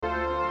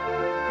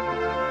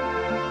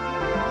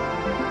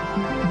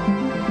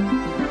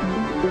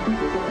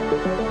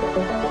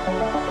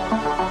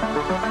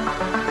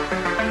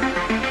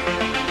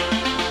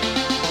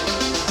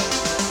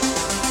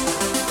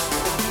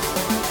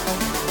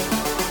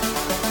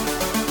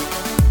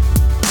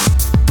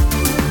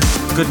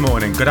Good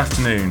morning, good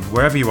afternoon,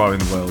 wherever you are in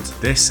the world.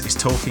 This is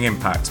Talking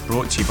Impact,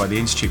 brought to you by the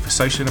Institute for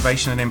Social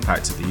Innovation and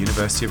Impact at the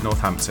University of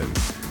Northampton.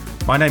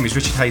 My name is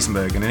Richard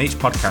Hazenberg, and in each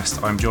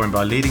podcast I'm joined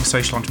by a leading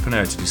social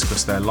entrepreneur to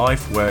discuss their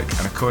life, work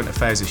and a current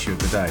affairs issue of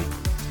the day.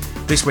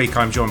 This week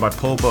I'm joined by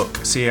Paul Buck,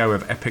 CEO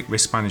of Epic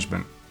Risk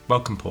Management.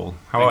 Welcome, Paul.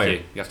 How are you?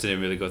 Thank you. Good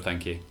afternoon, really good,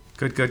 thank you.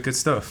 Good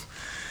stuff.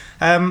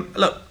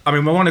 Look, I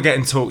want to get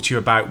and talk to you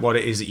about what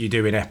it is that you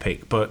do in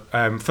Epic, but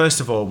first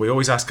of all, we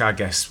always ask our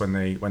guests when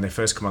they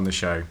first come on the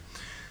show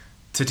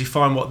to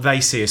define what they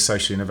see as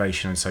social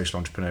innovation and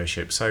social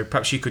entrepreneurship. So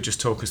perhaps you could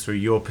just talk us through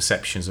your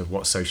perceptions of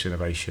what social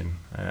innovation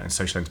and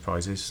social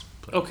enterprise is.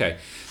 Okay,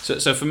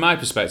 so from my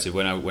perspective,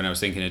 when I was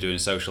thinking of doing a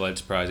social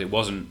enterprise, it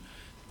wasn't,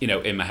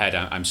 in my head,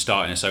 I'm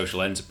starting a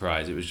social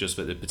enterprise. It was just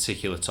that the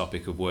particular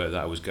topic of work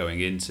that I was going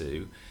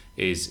into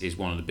is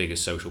one of the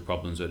biggest social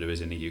problems that there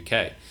is in the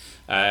UK.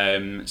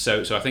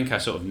 So I think I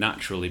sort of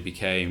naturally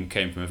came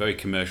from a very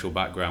commercial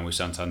background with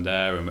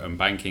Santander and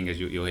banking, as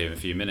you'll hear in a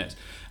few minutes,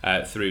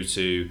 through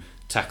to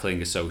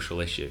tackling a social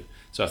issue.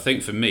 So I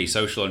think for me,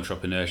 social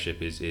entrepreneurship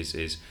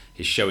is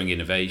showing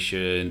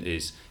innovation,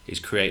 is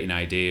creating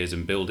ideas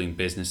and building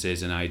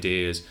businesses and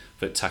ideas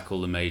that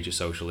tackle the major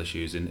social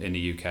issues in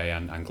the UK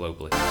and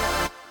globally.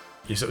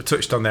 You sort of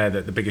touched on there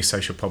that the biggest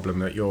social problem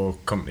that your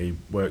company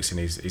works in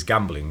is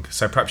gambling.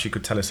 So perhaps you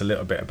could tell us a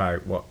little bit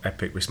about what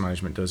Epic Risk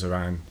Management does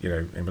around,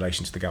 in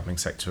relation to the gambling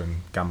sector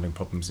and gambling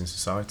problems in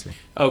society.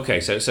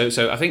 Okay,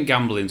 so I think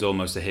gambling's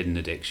almost a hidden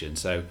addiction.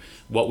 So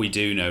what we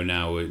do know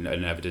now, and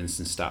evidence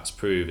and stats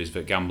prove, is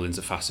that gambling's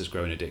the fastest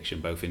growing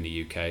addiction both in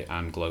the UK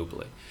and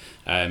globally.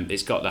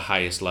 It's got the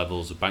highest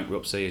levels of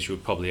bankruptcy, as you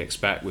would probably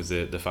expect with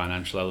the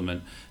financial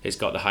element. It's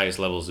got the highest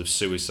levels of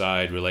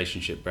suicide,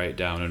 relationship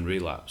breakdown and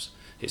relapse.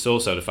 It's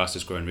also the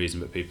fastest growing reason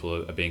that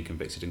people are being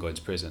convicted and going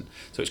to prison.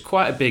 So it's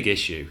quite a big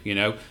issue,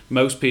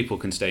 Most people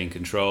can stay in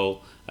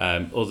control,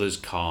 others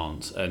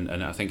can't.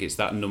 And I think it's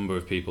that number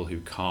of people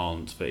who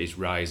can't that is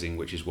rising,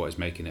 which is what is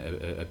making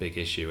it a big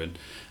issue. And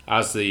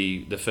as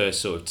the first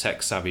sort of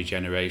tech-savvy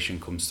generation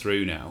comes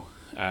through now,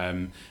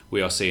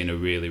 we are seeing a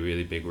really,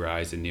 really big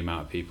rise in the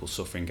amount of people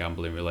suffering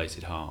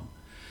gambling-related harm.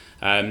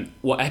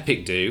 What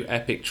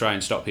Epic try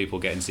and stop people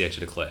getting to the edge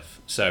of the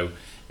cliff. So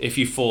if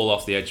you fall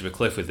off the edge of a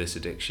cliff with this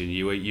addiction,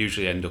 you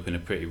usually end up in a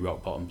pretty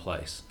rock bottom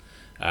place.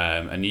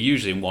 And you're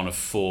usually in one of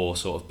four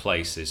sort of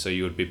places. So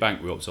you would be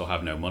bankrupt or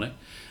have no money.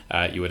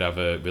 You would have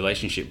a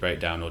relationship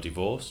breakdown or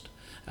divorced.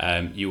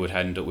 You would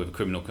end up with a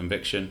criminal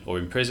conviction or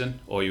in prison,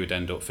 or you would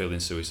end up feeling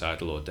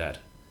suicidal or dead.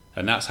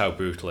 And that's how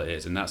brutal it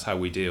is. And that's how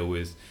we deal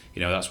with,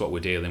 that's what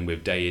we're dealing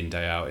with day in,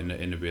 day out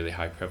in a really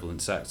high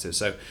prevalent sector.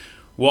 So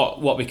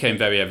what became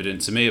very evident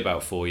to me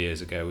about 4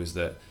 years ago is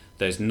that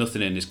there's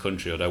nothing in this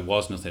country, or there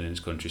was nothing in this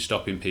country,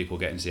 stopping people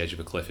getting to the edge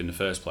of a cliff in the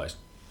first place.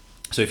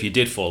 So if you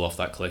did fall off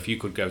that cliff, you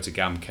could go to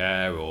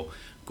GamCare or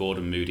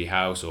Gordon Moody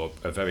House or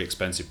a very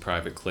expensive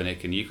private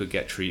clinic, and you could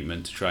get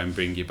treatment to try and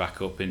bring you back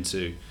up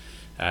into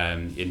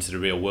the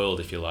real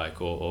world, if you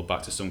like, or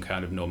back to some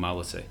kind of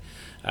normality.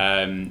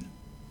 There's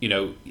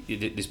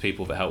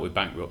people that help with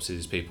bankruptcies,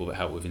 there's people that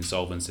help with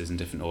insolvencies and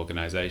different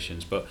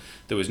organisations, but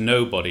there was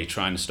nobody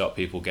trying to stop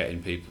people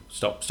getting to the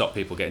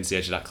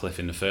edge of that cliff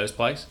in the first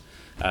place.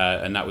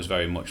 And that was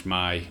very much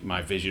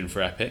my vision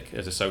for Epic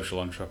as a social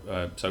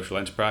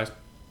enterprise,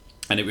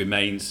 and it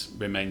remains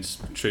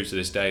true to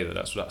this day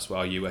that's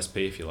our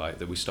USP, if you like,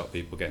 that we stop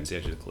people getting to the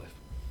edge of the cliff.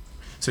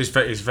 So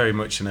it's very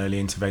much an early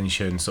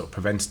intervention sort of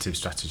preventative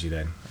strategy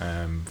then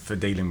for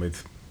dealing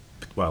with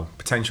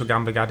potential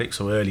gambling addicts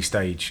or early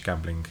stage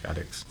gambling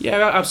addicts.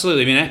 Yeah,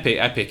 absolutely.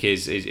 Epic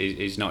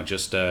is not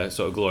just a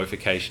sort of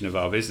glorification of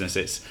our business.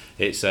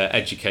 It's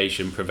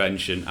education,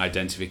 prevention,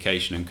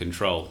 identification, and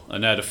control,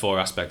 and they're the four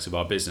aspects of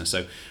our business.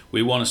 So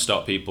we want to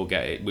stop people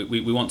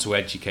we want to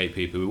educate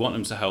people. We want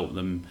them to help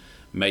them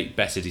make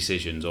better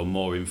decisions or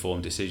more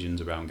informed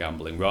decisions around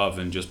gambling, rather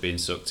than just being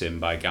sucked in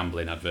by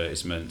gambling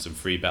advertisements and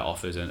free bet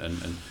offers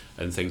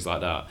and things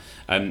like that.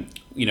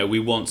 We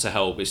want to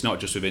help. It's not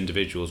just with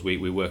individuals.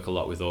 We work a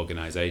lot with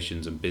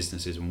organisations and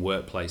businesses and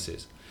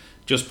workplaces,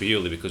 just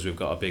purely because we've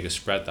got a bigger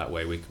spread that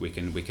way. We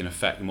can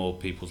affect more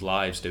people's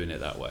lives doing it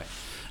that way.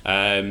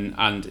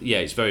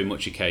 It's very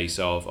much a case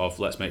of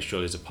let's make sure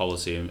there's a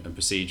policy and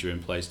procedure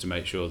in place to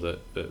make sure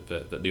that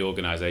the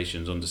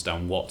organisations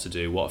understand what to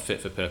do, what a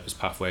fit for purpose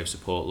pathway of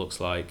support looks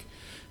like,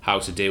 how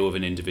to deal with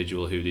an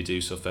individual who they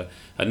do suffer,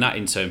 and that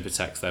in turn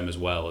protects them as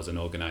well as an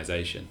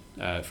organisation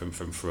from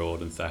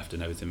fraud and theft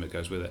and everything that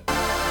goes with it.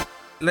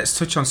 Let's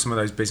touch on some of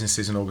those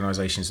businesses and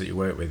organisations that you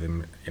work with,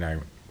 and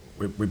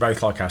we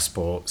both like our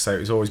sport, so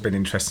it's always been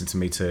interesting to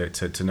me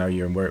to know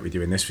you and work with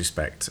you in this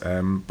respect.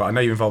 But I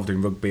know you're involved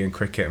in rugby and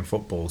cricket and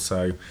football,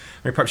 so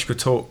perhaps you could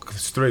talk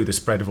us through the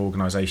spread of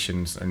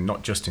organisations, and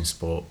not just in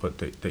sport, but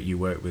that you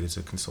work with as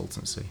a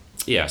consultancy.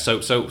 Yeah, so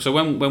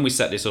when we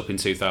set this up in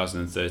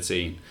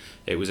 2013,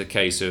 it was a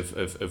case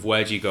of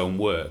where do you go and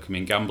work?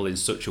 Gambling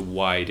is such a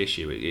wide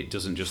issue. It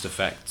doesn't just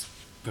affect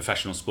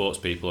professional sports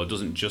people, or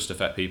doesn't just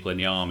affect people in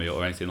the army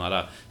or anything like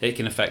that. It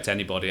can affect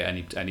anybody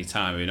at any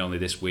time. Only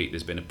this week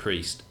there's been a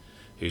priest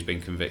who's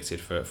been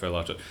convicted for a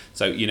large.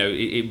 So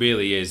it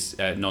really is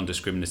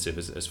non-discriminative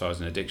as far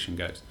as an addiction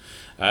goes.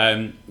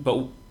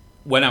 But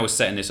when I was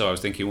setting this up, I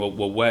was thinking,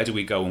 well, where do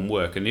we go and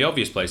work? And the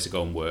obvious place to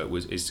go and work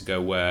is to go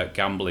where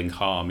gambling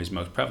harm is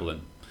most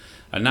prevalent.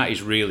 And that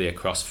is really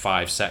across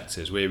 5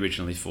 sectors. We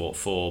originally thought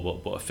 4,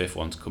 but a 5th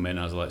one to come in,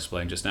 as I'll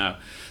explain just now.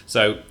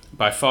 So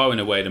by far and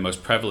away, the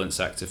most prevalent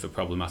sector for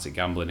problematic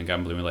gambling and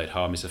gambling-related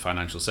harm is the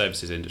financial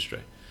services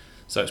industry.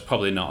 So it's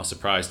probably not a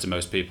surprise to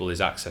most people.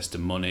 There's access to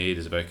money.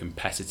 There's a very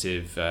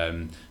competitive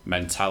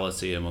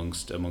mentality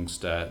amongst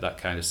that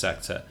kind of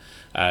sector.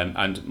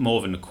 And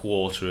more than a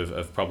quarter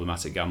of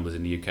problematic gamblers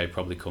in the UK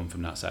probably come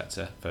from that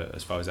sector,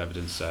 as far as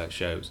evidence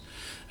shows.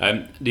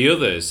 The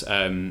others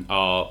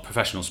are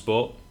professional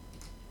sport.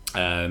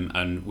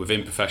 And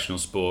within professional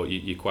sport,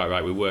 you're quite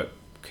right, we work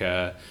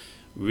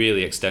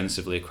really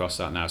extensively across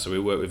that now. So we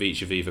work with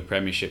each Aviva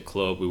Premiership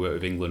club, we work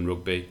with England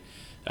Rugby,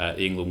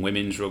 the England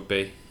Women's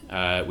Rugby,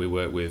 we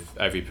work with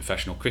every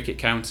professional cricket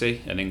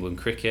county and England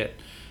Cricket,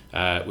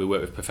 we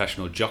work with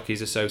Professional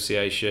Jockeys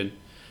Association,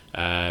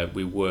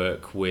 we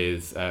work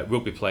with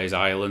Rugby Players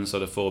Ireland, so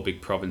the 4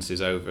 big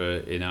provinces over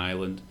in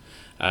Ireland,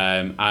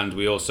 and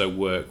we also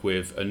work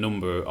with a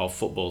number of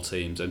football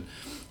teams. And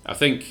I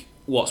think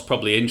what's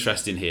probably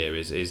interesting here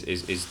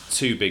is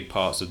 2 big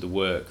parts of the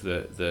work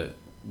that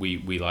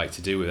we like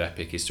to do with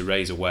EPIC is to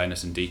raise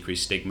awareness and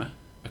decrease stigma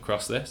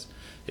across this.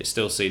 It's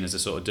still seen as a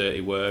sort of dirty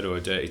word or a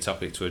dirty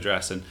topic to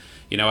address, and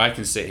I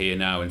can sit here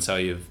now and tell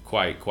you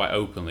quite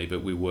openly,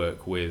 but we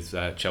work with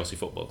Chelsea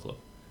Football Club.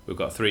 We've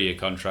got a 3-year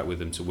contract with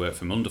them to work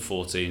from under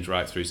 14s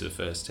right through to the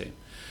first team,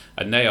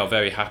 and they are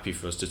very happy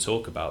for us to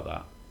talk about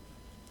that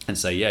and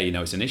say,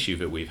 it's an issue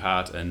that we've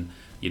had, and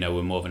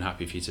we're more than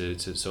happy for you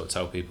to sort of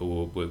tell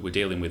people we're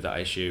dealing with that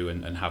issue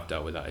and have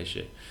dealt with that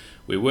issue.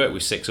 We work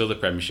with 6 other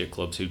Premiership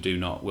clubs who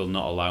will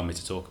not allow me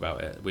to talk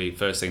about it.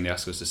 First thing they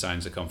ask us to sign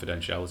is a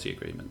confidentiality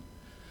agreement.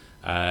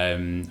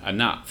 And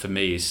that for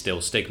me is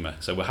still stigma.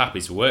 So we're happy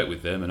to work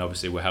with them, and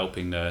obviously we're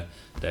helping their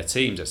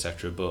teams,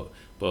 etc.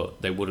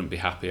 But they wouldn't be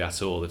happy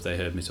at all if they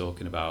heard me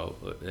talking about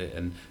it.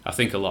 And I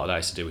think a lot of that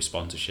has to do with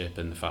sponsorship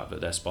and the fact that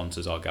their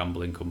sponsors are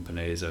gambling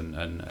companies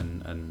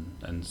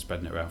and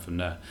spreading it around from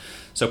there.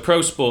 So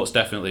pro sport's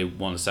definitely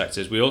one of the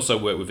sectors. We also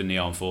work within the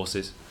armed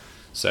forces.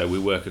 So we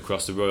work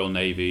across the Royal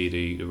Navy,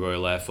 the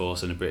Royal Air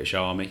Force and the British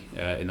Army.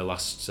 In the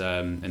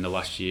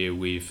last year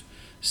we've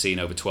seen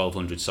over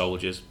 1,200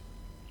 soldiers,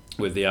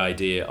 with the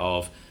idea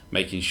of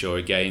making sure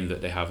again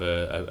that they have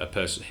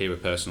hear a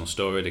personal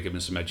story, they're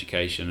given some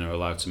education and are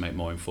allowed to make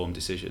more informed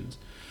decisions.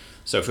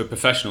 So for a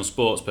professional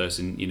sports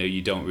person,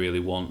 you don't really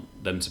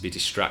want them to be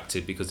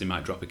distracted because they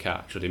might drop a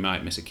catch or they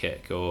might miss a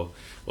kick or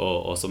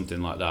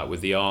something like that. With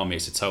the army,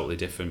 it's a totally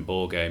different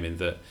ball game in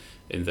that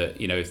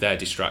if they're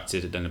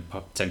distracted, then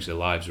potentially their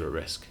lives are at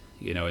risk,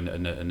 and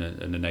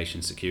the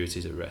nation's security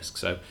is at risk.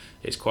 So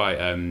it's quite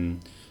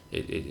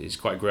it's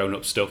quite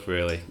grown-up stuff,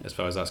 really, as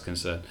far as that's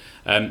concerned.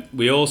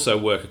 We also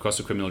work across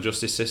the criminal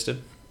justice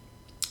system.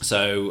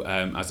 So,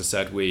 as I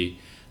said, we're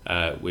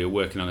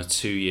working on a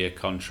 2-year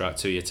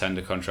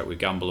tender contract with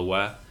Gamble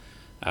Aware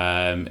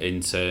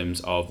in terms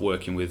of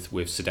working with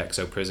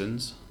Sodexo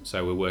prisons.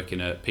 So we're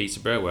working at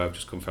Peterborough, where I've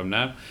just come from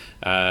now,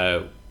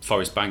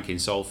 Forest Bank in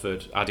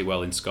Salford,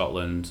 Addywell in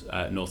Scotland,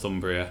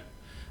 Northumbria,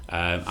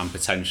 and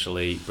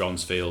potentially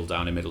Bronzefield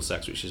down in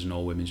Middlesex, which is an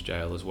all-women's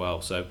jail as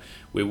well. So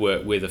we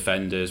work with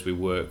offenders, we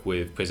work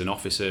with prison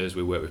officers,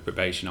 we work with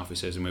probation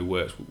officers, and we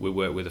work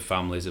with the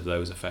families of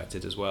those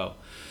affected as well.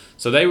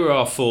 So they were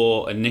our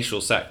 4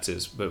 initial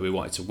sectors that we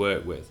wanted to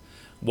work with.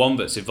 One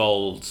that's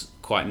evolved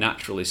quite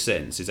naturally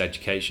since is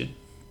education.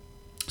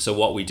 So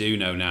what we do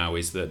know now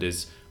is that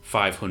there's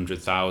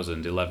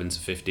 500,000 11 to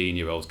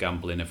 15-year-olds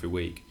gambling every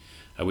week.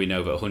 And we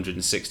know that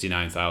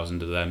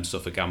 169,000 of them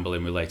suffer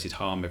gambling-related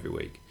harm every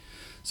week.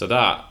 So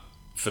that,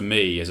 for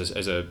me, as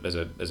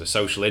a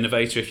social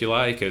innovator, if you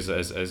like,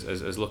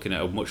 as looking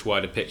at a much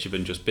wider picture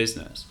than just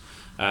business,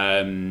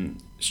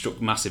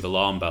 struck massive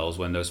alarm bells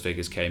when those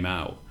figures came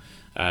out.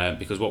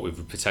 Because what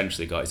we've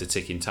potentially got is a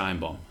ticking time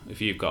bomb.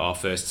 If you've got our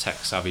first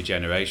tech-savvy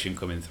generation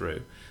coming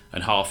through,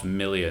 and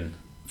 500,000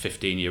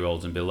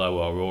 15-year-olds and below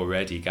are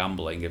already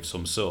gambling of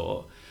some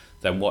sort,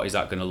 then what is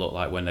that going to look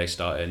like when they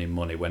start earning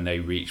money, when they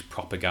reach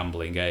proper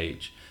gambling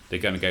age? They're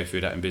going to go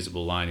through that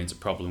invisible line into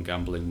problem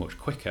gambling much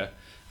quicker,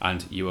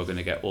 and you are going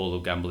to get all the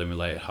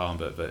gambling-related harm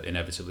that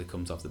inevitably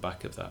comes off the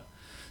back of that.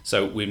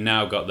 So we've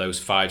now got those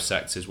 5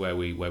 sectors where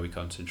we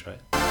concentrate.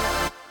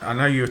 I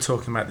know you were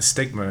talking about the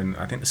stigma, and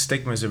I think the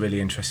stigma is a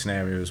really interesting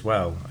area as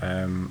well.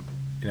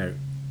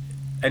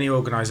 Any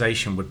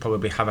organisation would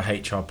probably have a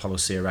HR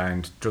policy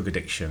around drug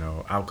addiction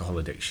or alcohol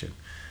addiction,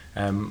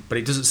 but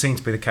it doesn't seem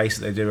to be the case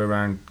that they do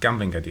around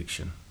gambling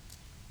addiction.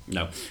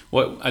 No,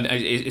 and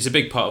it's a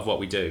big part of what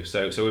we do.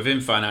 So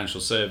within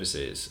financial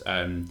services,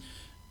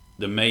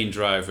 the main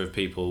driver of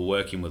people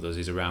working with us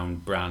is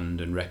around brand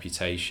and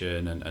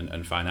reputation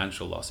and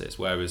financial losses,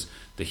 whereas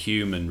the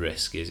human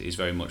risk is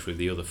very much with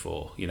the other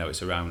 4.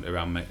 It's around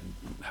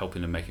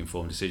helping them make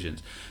informed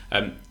decisions.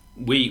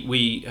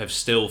 we have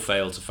still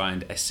failed to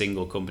find a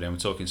single company, and we're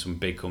talking some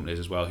big companies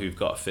as well, who've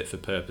got a fit for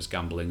purpose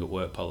gambling at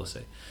work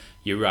policy.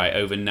 You're right,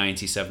 over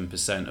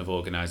 97% of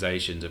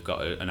organisations have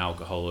got an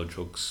alcohol or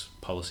drugs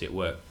policy at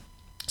work.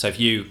 So if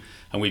you,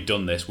 and we've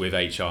done this with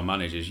HR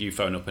managers, you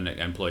phone up an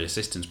employee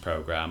assistance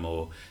programme,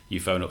 or you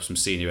phone up some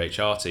senior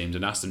HR teams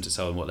and ask them to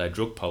tell them what their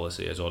drug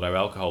policy is or their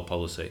alcohol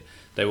policy,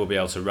 they will be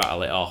able to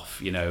rattle it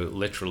off,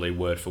 literally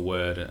word for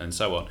word and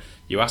so on.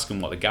 You ask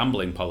them what the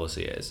gambling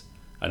policy is,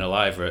 and they'll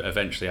either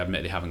eventually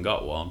admit they haven't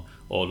got one,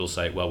 or they'll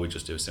say, well, we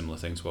just do a similar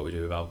thing to what we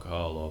do with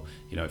alcohol, or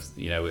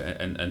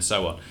and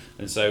so on.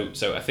 And so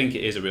I think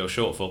it is a real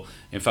shortfall.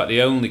 In fact,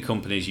 the only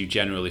companies you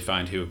generally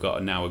find who have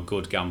got now a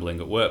good gambling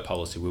at work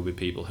policy will be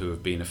people who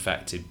have been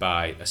affected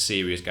by a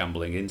serious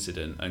gambling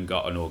incident and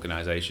got an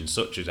organisation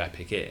such as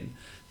Epic in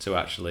to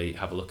actually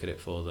have a look at it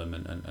for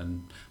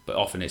them. But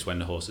often it's when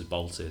the horse has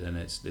bolted and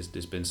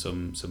there's been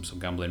some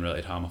gambling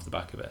related harm off the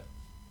back of it.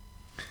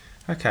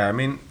 Okay, I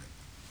mean,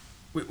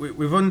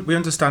 we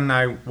understand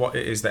now what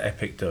it is that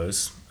Epic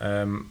does,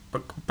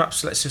 but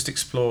perhaps let's just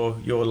explore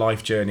your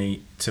life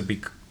journey to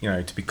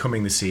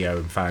becoming the CEO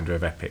and founder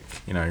of Epic.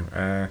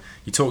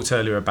 You talked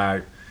earlier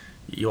about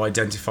you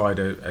identified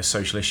a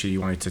social issue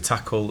you wanted to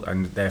tackle,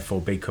 and therefore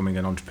becoming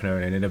an entrepreneur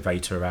and an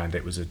innovator around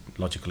it was a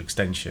logical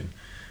extension.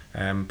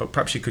 But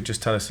perhaps you could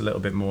just tell us a little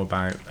bit more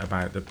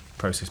about the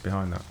process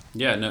behind that.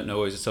 Yeah, no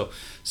worries at all.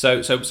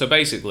 So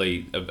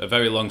basically, a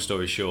very long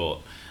story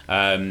short.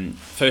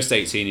 First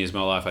 18 years of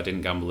my life I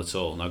didn't gamble at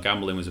all. Now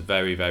gambling was a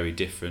very, very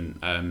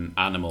different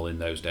animal in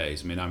those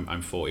days. I mean,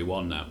 I'm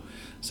 41 now,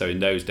 so in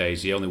those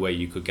days the only way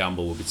you could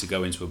gamble would be to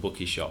go into a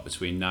bookie shop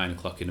between 9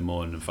 o'clock in the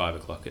morning and 5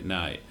 o'clock at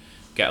night,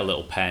 get a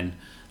little pen,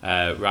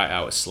 write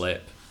out a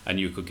slip, and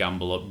you could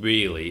gamble up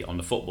really on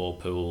the football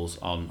pools,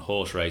 on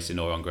horse racing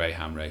or on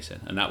greyhound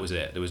racing, and that was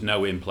it. There was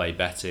no in-play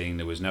betting,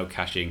 there was no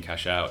cash in,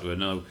 cash out, there were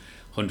no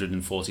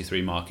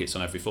 143 markets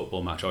on every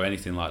football match or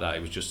anything like that. It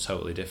was just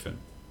totally different.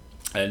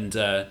 And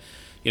I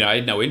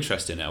had no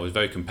interest in it. I was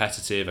very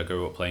competitive. I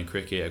grew up playing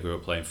cricket, I grew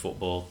up playing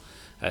football,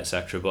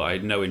 etc. But I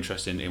had no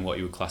interest in what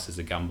you would class as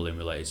the gambling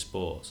related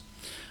sports.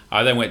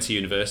 I then went to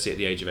university at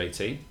the age of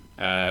 18.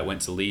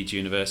 Went to Leeds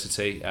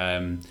University,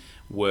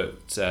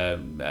 worked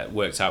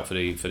out for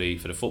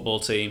the football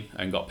team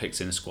and got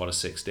picked in a squad of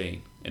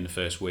 16 in the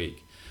first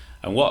week.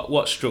 And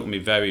what struck me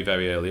very,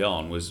 very early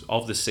on was,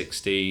 of the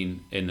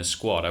 16 in the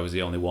squad, I was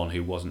the only one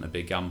who wasn't a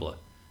big gambler.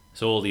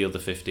 So all the other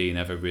 15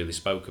 ever really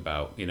spoke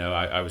about.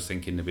 I was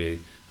thinking there'd be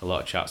a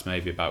lot of chats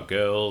maybe about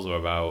girls or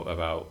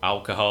about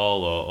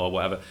alcohol or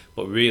whatever.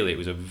 But really it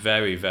was a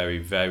very, very,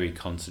 very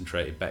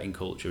concentrated betting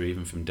culture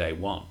even from day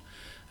one.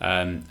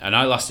 And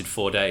I lasted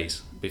 4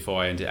 days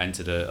before I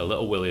entered a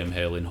little William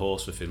Hill in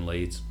Horsforth in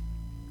Leeds,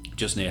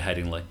 just near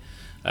Headingley.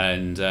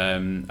 And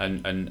went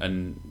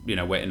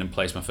in and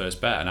placed my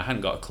first bet, and I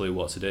hadn't got a clue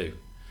what to do.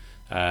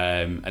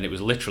 And it was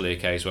literally a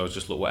case where I was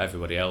just look what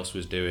everybody else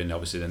was doing.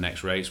 Obviously the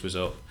next race was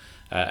up.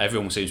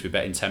 Everyone seems to be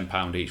betting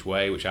 £10 each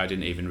way, which I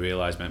didn't even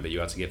realise meant that you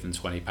had to give them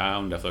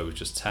 £20. I thought it was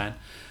just 10.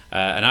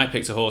 And I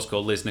picked a horse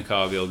called Lisna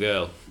Cargill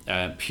Girl,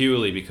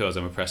 purely because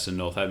I'm a Preston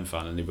North End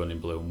fan and they run in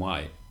blue and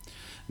white.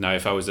 Now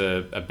if I was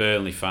a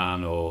Burnley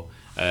fan or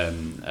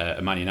a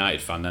Man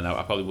United fan, then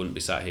I probably wouldn't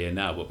be sat here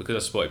now. But because I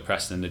supported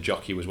Preston and the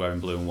jockey was wearing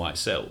blue and white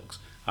silks,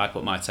 I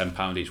put my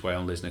 £10 each way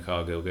on Lisna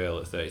Cargill Girl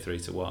at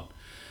 33-1.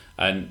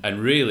 And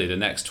really the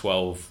next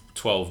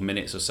 12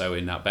 minutes or so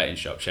in that betting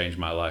shop changed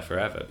my life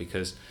forever,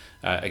 because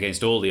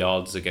against all the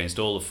odds, against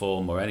all the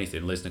form or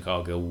anything, Lisna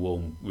Cargill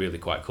won really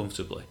quite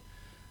comfortably.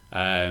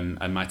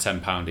 And my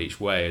 £10 each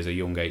way as a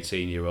young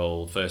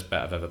 18-year-old, first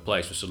bet I've ever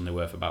placed, was suddenly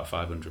worth about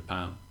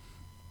 £500.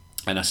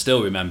 And I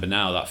still remember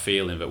now that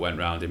feeling that went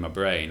round in my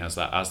brain as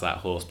that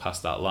horse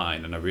passed that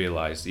line, and I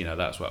realised,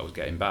 that's what I was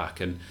getting back.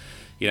 And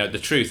the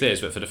truth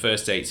is that for the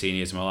first 18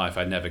 years of my life,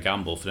 I'd never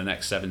gambled. For the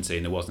next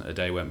 17, there wasn't a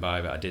day went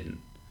by that I didn't.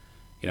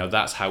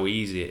 That's how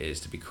easy it is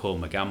to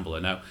become a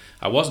gambler. Now,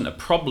 I wasn't a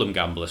problem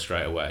gambler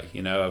straight away.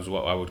 I was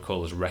what I would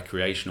call as a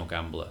recreational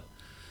gambler.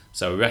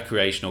 So a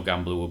recreational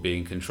gambler will be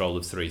in control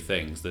of three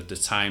things: the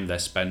time they're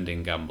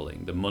spending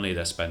gambling, the money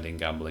they're spending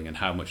gambling, and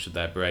how much of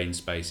their brain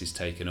space is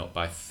taken up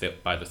by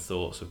the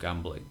thoughts of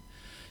gambling.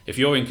 If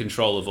you're in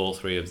control of all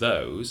three of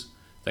those,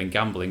 then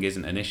gambling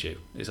isn't an issue.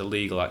 It's a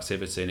legal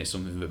activity and it's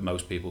something that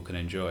most people can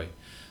enjoy.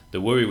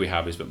 The worry we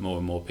have is that more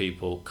and more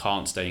people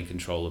can't stay in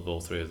control of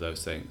all three of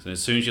those things. And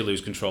as soon as you lose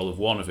control of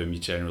one of them, you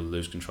generally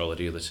lose control of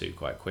the other two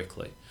quite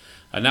quickly.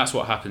 And that's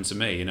what happened to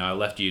me. I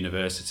left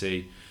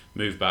university,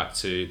 moved back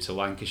to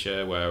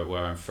Lancashire,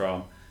 where I'm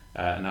from,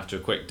 and after a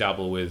quick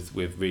dabble with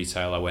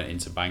retail, I went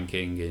into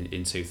banking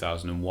in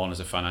 2001 as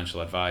a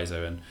financial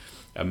advisor,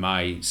 and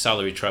my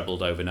salary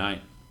trebled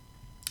overnight.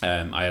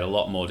 I had a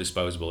lot more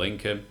disposable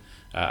income.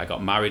 I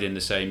got married in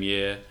the same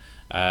year,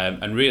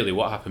 and really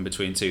what happened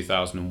between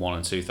 2001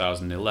 and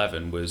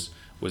 2011 was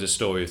a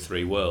story of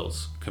three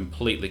worlds,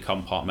 completely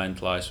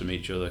compartmentalised from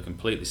each other,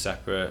 completely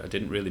separate. I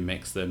didn't really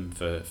mix them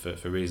for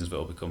reasons that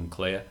will become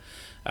clear.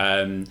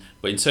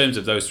 But in terms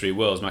of those three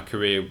worlds, my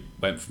career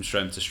went from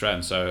strength to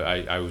strength. So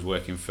I was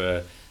working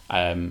for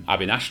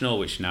Abbey National,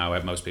 which now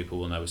most people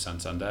will know as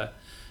Santander.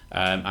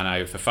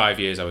 And for 5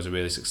 years, I was a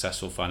really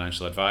successful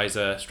financial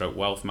advisor, stroke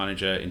wealth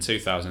manager. In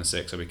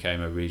 2006, I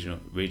became a regional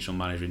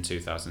manager. In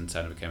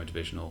 2010, I became a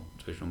divisional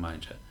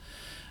manager.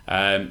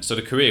 So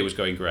the career was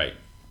going great.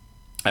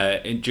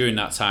 During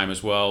that time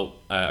as well,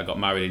 I got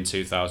married in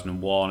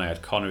 2001. I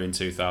had Connor in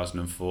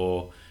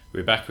 2004,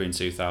 Rebecca in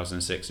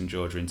 2006, and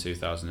Georgia in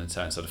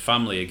 2010. So the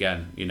family,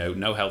 again,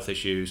 no health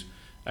issues.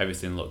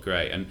 Everything looked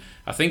great. And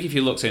I think if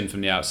you looked in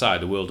from the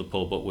outside, the world of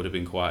Paul Buck would have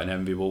been quite an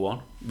enviable one.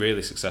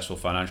 Really successful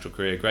financial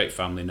career, great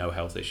family, no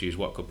health issues.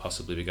 What could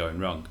possibly be going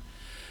wrong?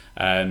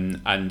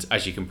 And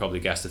as you can probably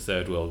guess, the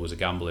third world was a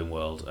gambling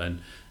world.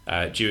 And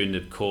during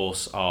the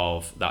course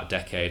of that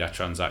decade, I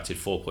transacted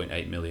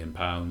 £4.8 million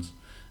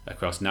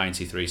across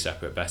 93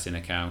 separate betting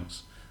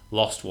accounts,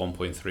 lost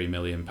 £1.3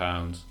 million,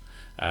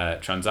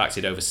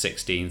 transacted over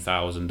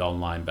 16,000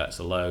 online bets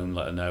alone,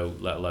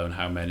 let alone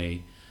how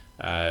many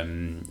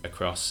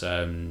across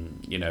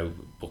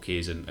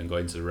bookies and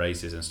going to the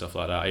races and stuff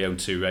like that. I owned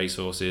 2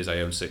 racehorses, I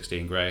owned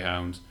 16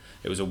 greyhounds.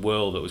 It was a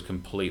world that was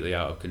completely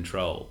out of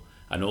control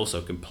and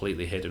also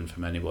completely hidden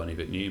from anybody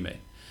that knew me.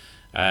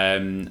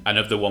 And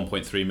of the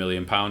 £1.3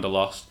 million I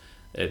lost,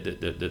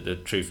 the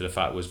truth of the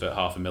fact was that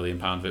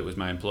 £500,000 of it was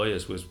my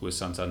employers, was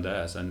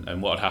Santander's.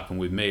 And what had happened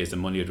with me is the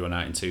money had run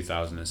out in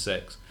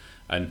 2006.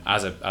 And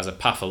as a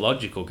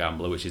pathological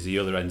gambler, which is the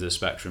other end of the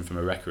spectrum from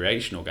a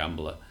recreational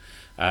gambler,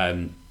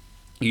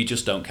 you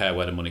just don't care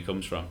where the money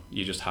comes from.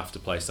 You just have to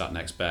place that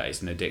next bet.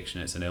 It's an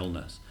addiction, it's an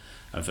illness.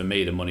 And for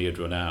me, the money had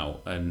run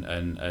out, and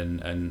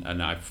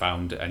I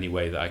found any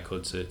way that I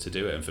could to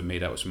do it. And for me,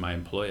 that was from my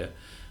employer.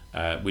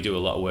 We do a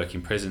lot of work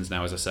in prisons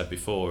now, as I said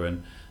before,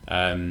 and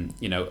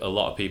a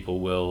lot of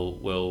people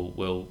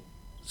will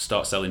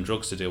start selling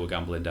drugs to deal with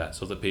gambling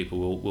debts. Other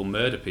people will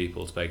murder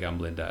people to pay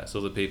gambling debts.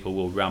 Other people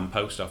will ram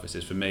post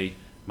offices. For me,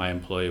 my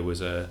employer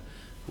was a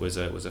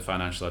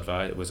financial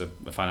advisor, was a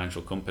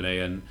financial company,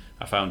 and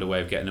I found a way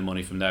of getting the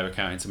money from their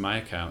account into my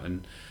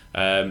account.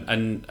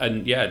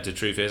 And yeah, the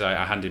truth is,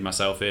 I handed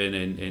myself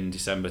in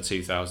December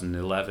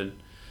 2011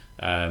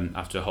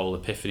 after a whole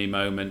epiphany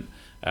moment.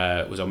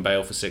 Was on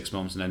bail for 6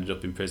 months and ended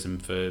up in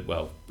prison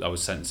I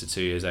was sentenced to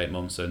 2 years, 8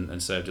 months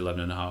and served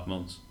 11.5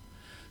 months.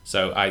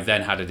 So I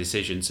then had a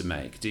decision to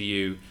make. Do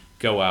you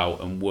go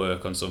out and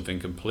work on something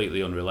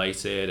completely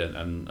unrelated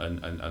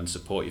and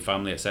support your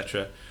family,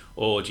 etc.,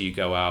 or do you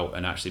go out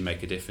and actually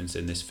make a difference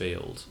in this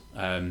field?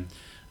 And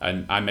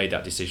I made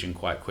that decision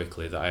quite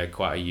quickly, that I had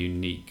quite a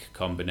unique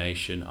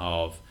combination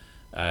of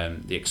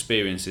the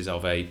experiences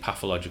of a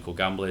pathological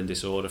gambling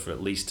disorder for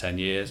at least 10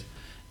 years,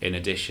 in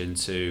addition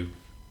to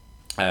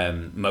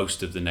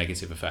most of the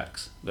negative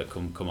effects that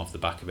come off the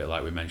back of it,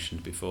 like we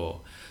mentioned before.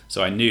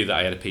 So I knew that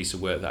I had a piece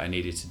of work that I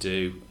needed to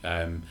do.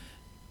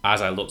 As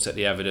I looked at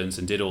the evidence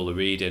and did all the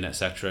reading,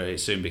 etc., it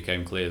soon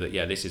became clear that,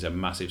 this is a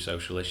massive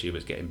social issue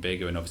that's getting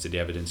bigger, and obviously the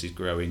evidence is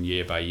growing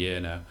year by year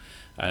now.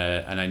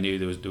 And I knew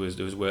there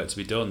was work to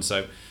be done.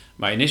 So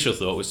my initial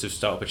thought was to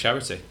start up a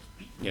charity,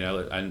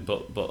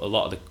 but a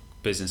lot of the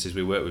businesses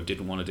we work with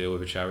didn't want to deal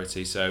with a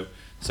charity, so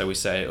we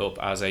set it up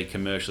as a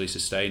commercially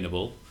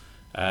sustainable,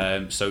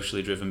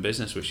 socially driven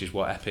business, which is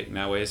what Epic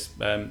now is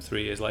 4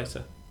 years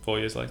later.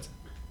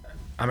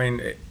 I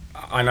mean,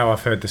 I know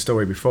I've heard the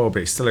story before,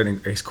 but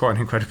it's quite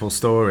an incredible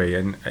story.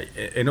 And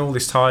in all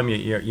this time,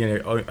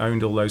 you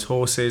owned all those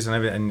horses and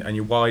everything, and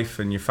your wife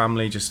and your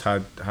family just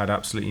had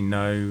absolutely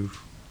no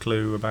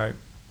clue about.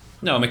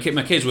 No, my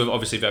kids were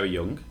obviously very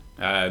young.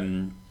 I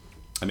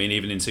mean,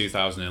 even in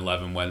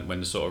 2011, when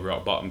the sort of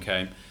rock bottom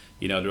came,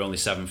 they're only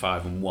 7,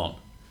 5, and 1.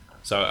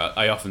 So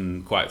I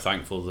often quite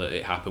thankful that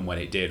it happened when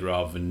it did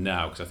rather than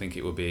now, because I think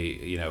it would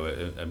be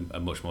a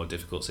much more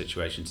difficult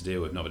situation to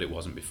deal with. Not that it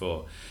wasn't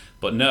before.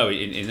 But no,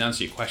 in answer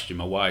to your question,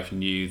 my wife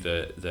knew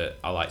that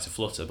I like to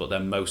flutter, but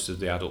then most of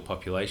the adult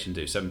population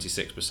do.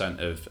 76%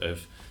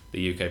 of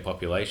the UK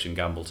population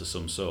gamble to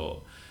some sort.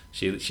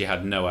 She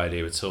had no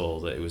idea at all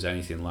that it was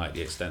anything like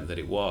the extent that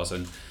it was.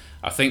 And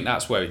I think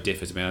that's where it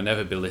differs. I mean, I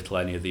never belittle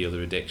any of the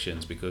other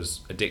addictions,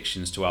 because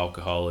addictions to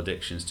alcohol,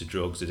 addictions to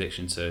drugs,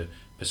 addiction to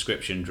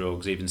prescription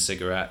drugs, even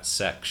cigarettes,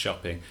 sex,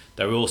 shopping,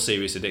 they're all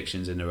serious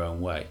addictions in their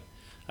own way.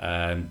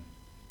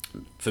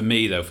 For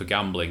me, though, for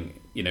gambling,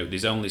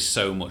 there's only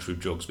so much with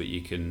drugs that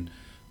you can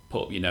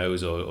put up your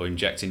nose or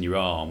inject in your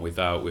arm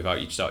without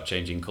you start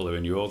changing colour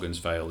and your organs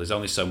fail. There's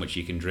only so much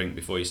you can drink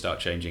before you start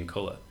changing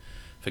colour.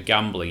 For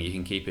gambling, you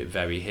can keep it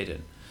very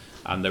hidden.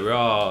 And there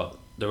are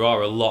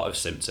a lot of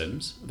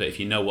symptoms that, if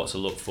you know what to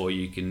look for,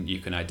 you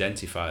can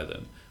identify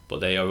them. But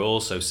they are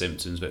also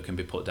symptoms that can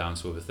be put down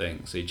to other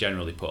things. So you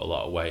generally put a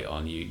lot of weight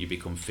on. You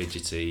become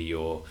fidgety.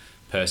 Your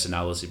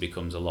personality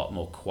becomes a lot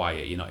more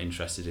quiet. You're not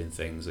interested in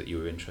things that you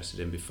were interested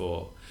in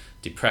before.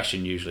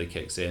 Depression usually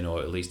kicks in,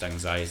 or at least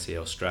anxiety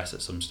or stress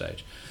at some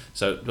stage.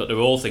 But they're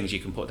all things you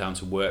can put down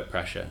to work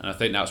pressure. And I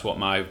think that's what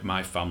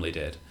my family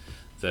did.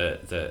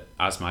 That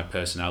as my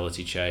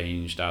personality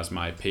changed, as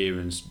my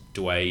appearance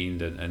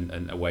waned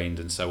and waned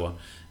and so on,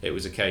 it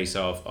was a case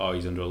of,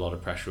 he's under a lot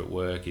of pressure at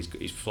work,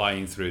 he's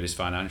flying through this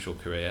financial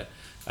career,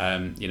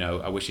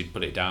 I wish he'd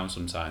put it down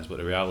sometimes, but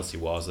the reality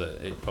was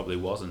that it probably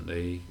wasn't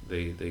the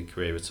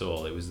career at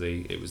all. It was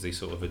the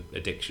sort of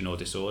addiction or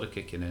disorder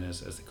kicking in,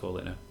 as they call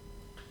it now.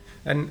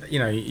 And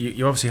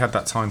you obviously had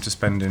that time to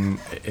spend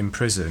in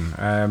prison.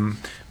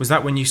 Was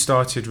that when you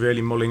started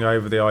really mulling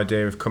over the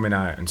idea of coming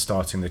out and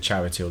starting the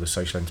charity or the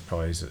social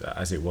enterprise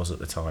as it was at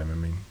the time? I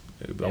mean,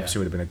 it obviously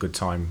would have been a good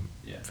time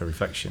for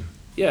reflection.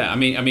 Yeah, I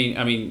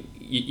mean,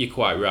 you're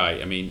quite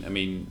right. I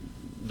mean,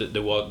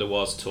 there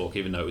was talk,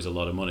 even though it was a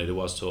lot of money. There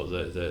was talk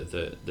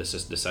that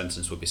the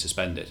sentence would be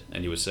suspended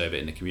and you would serve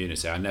it in the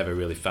community. I never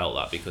really felt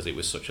that because it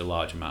was such a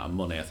large amount of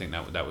money. I think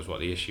that was what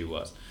the issue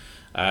was.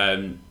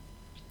 And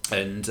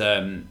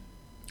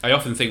I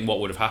often think what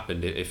would have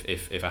happened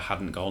if I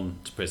hadn't gone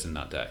to prison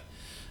that day.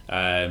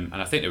 And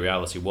I think the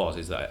reality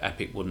is that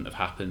Epic wouldn't have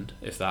happened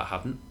if that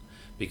hadn't.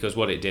 Because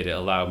what it did, it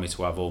allowed me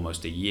to have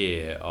almost a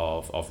year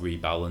of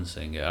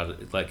rebalancing.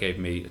 It gave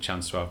me a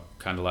chance to have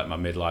kind of like my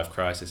midlife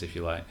crisis, if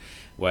you like,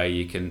 where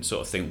you can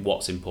sort of think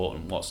what's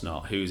important, what's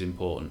not, who's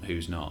important,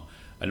 who's not,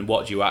 and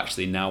what do you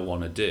actually now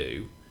want to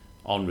do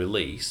on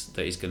release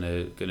that is going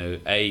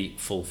to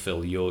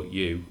fulfill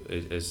you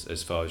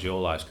as far as your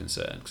life's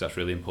concerned, because that's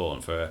really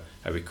important for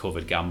a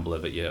recovered gambler,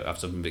 that you have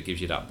something that gives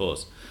you that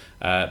buzz,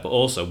 but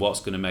also what's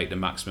going to make the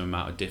maximum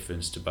amount of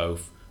difference to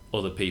both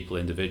other people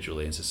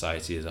individually and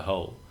society as a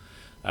whole.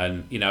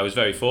 And I was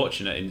very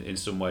fortunate in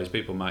some ways.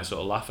 People might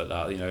sort of laugh at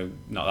that,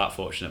 not that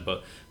fortunate,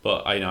 but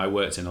I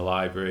worked in a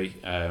library,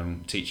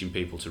 teaching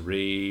people to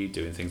read,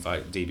 doing things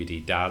like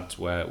DVD Dads,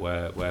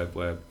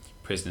 where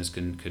prisoners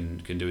can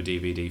do a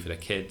DVD for their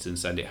kids and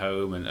send it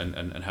home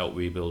and help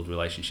rebuild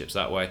relationships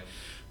that way.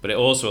 But it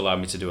also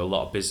allowed me to do a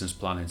lot of business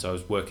planning. So I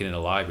was working in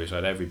a library, so I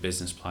had every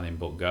business planning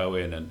book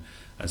going and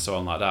so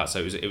on like that.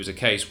 So it was a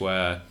case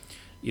where,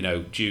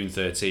 June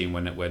 13,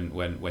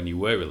 when you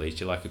were released,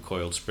 you're like a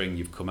coiled spring.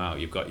 You've come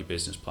out, you've got your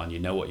business plan, you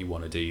know what you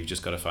want to do. You've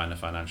just got to find the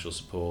financial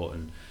support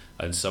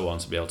and so on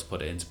to be able to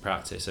put it into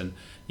practice. And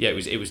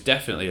it was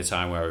definitely a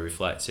time where I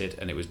reflected,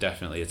 and it was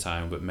definitely a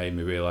time that made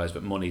me realise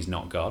that money's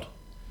not God.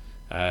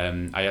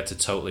 I had to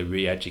totally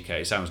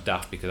re-educate. It sounds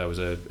daft because I was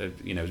a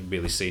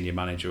really senior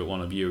manager at one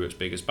of Europe's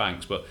biggest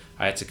banks, but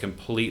I had to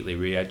completely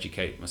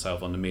re-educate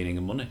myself on the meaning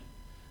of money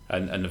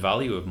and the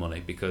value of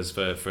money, because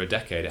for a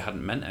decade it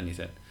hadn't meant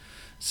anything.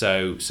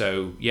 So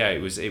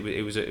it was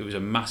a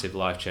massive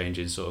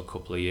life-changing sort of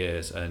couple of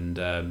years, and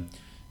as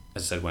I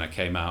said, when I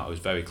came out, I was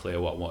very clear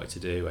what I wanted to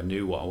do. I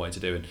knew what I wanted to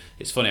do, and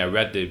it's funny, I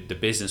read the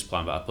business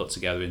plan that I put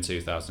together in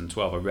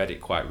 2012. I read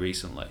it quite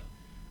recently,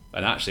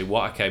 and actually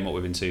what I came up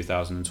with in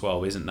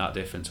 2012 isn't that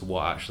different to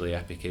what actually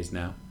Epic is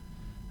now.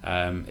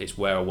 It's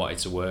where I wanted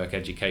to work.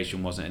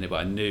 Education wasn't in it, but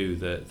I knew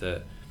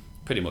that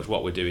pretty much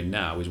what we're doing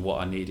now is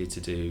what I needed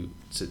to do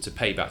to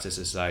pay back to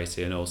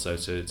society, and also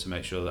to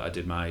make sure that I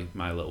did my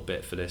little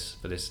bit for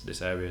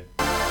this area.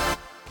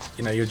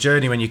 Your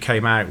journey when you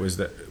came out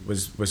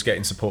was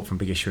getting support from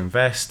Big Issue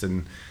Invest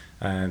and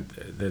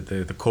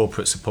the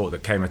corporate support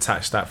that came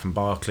attached to that from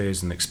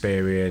Barclays and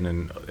Experian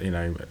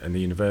and the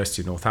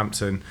University of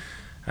Northampton.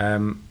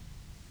 And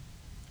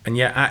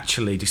yet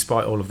actually,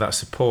 despite all of that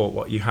support,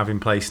 what you have in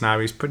place now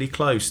is pretty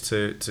close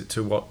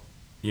to what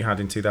you had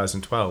in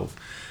 2012.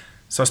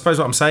 So I suppose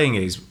what I'm saying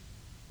is,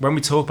 when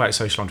we talk about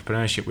social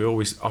entrepreneurship, we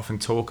always often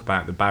talk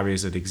about the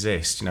barriers that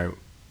exist.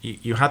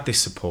 You had this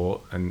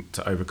support and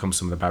to overcome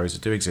some of the barriers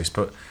that do exist,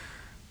 but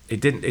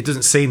it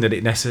doesn't seem that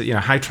it necessarily,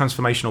 how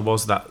transformational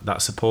was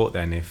that support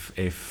then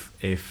if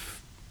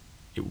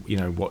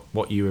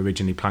what you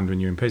originally planned when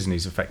you were in prison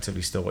is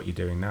effectively still what you're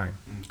doing now?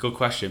 Good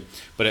question,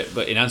 but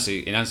in answer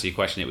to your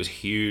question, it was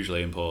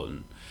hugely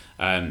important.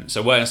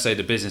 So when I say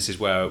the business is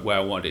where I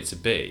wanted it to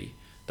be,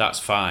 that's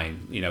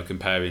fine,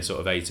 comparing sort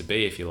of A to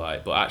B, if you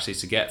like, but actually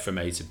to get from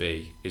A to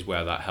B is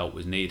where that help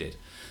was needed.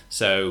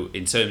 So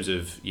in terms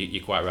of,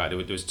 you're quite right, there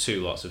was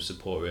two lots of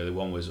support really.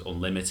 One was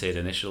unlimited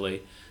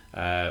initially,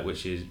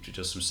 which is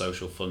just some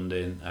social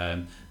funding,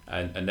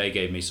 and they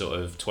gave me sort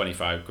of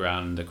 25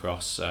 grand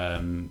across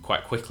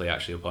quite quickly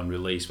actually upon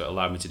release, but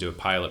allowed me to do a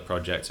pilot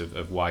project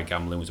of why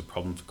gambling was a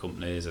problem for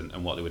companies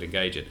and what they would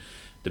engage in.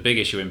 The Big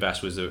Issue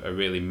Invest was a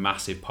really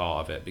massive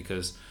part of it,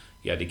 because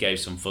they gave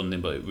some funding,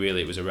 but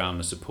it was around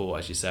the support,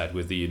 as you said,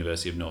 with the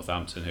University of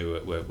Northampton, who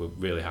we're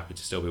really happy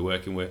to still be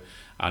working with,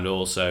 and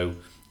also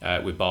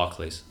with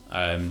Barclays,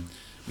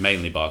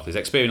 mainly Barclays,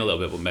 Experian a little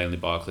bit, but mainly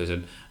Barclays.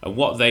 And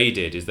what they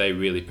did is they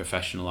really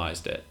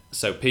professionalised it.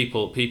 So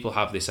people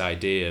have this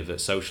idea that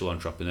social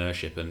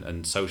entrepreneurship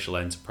and social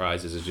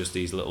enterprises are just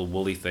these little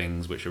woolly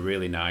things which are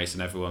really nice,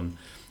 and everyone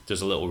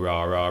does a little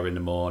rah-rah in the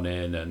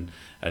morning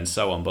and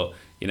so on. But,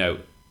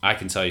 I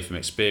can tell you from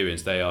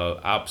experience, they are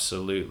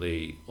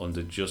absolutely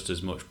under just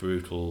as much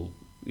brutal,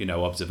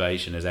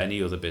 observation as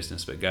any other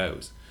business that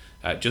goes.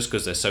 Just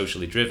because they're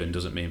socially driven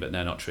doesn't mean that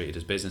they're not treated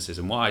as businesses.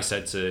 And what I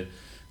said to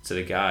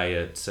the guy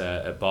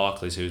at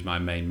Barclays, who's my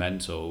main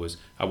mentor, was,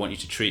 I want you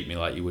to treat me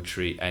like you would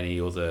treat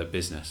any other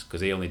business,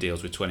 because he only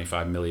deals with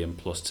 25 million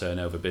plus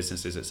turnover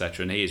businesses,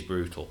 etc., and he is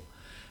brutal.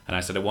 And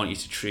I said, I want you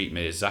to treat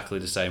me exactly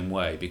the same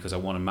way, because I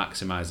want to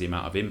maximise the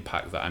amount of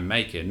impact that I'm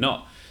making,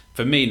 not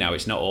for me now,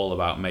 it's not all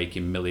about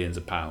making millions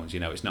of pounds.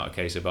 It's not a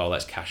case of,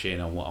 let's cash in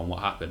on what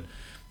happened.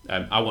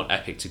 I want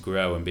Epic to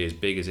grow and be as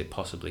big as it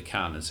possibly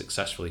can and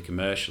successfully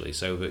commercially,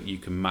 so that you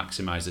can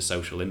maximise the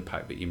social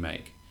impact that you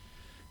make.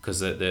 Because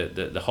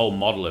the whole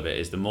model of it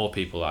is the more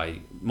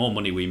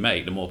money we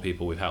make, the more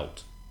people we've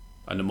helped,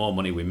 and the more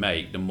money we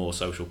make, the more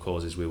social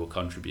causes we will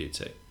contribute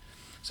to.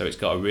 So it's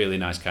got a really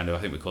nice kind of, I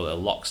think we call it a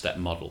lockstep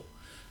model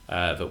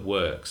that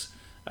works.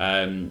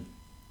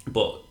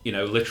 But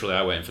literally,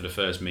 I went in for the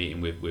first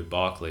meeting with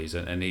Barclays,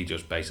 and he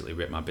just basically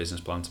ripped my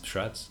business plan to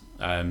shreds,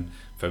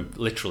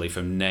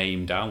 from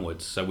name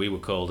downwards. So we were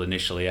called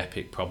initially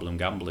Epic Problem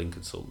Gambling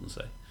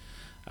Consultancy.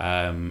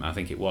 I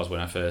think it was when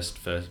I first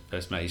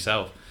met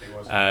yourself. It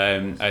was.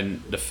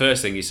 And the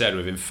first thing he said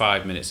within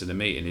 5 minutes of the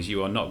meeting is,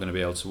 you are not going to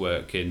be able to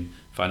work in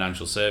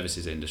financial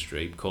services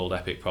industry called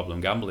Epic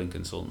Problem Gambling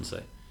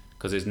Consultancy,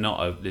 because there's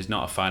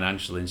not a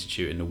financial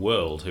institute in the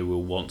world who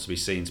will want to be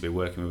seen to be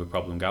working with a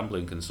problem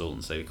gambling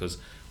consultancy, because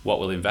what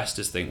will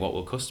investors think, what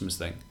will customers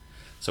think?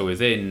 So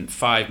within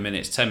 5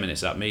 minutes, 10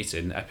 minutes of that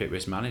meeting, Epic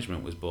Risk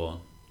Management was born.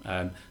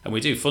 And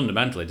we do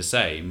fundamentally the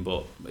same,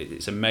 but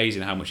it's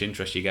amazing how much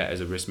interest you get as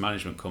a risk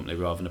management company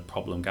rather than a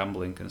problem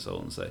gambling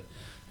consultancy.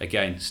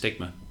 Again,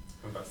 stigma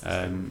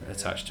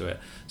attached to it.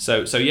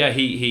 So yeah,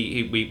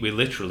 we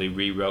literally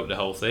rewrote the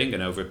whole thing,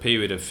 and over a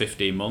period of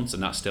 15 months,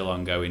 and that's still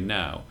ongoing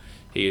now,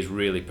 he has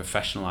really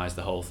professionalised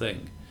the whole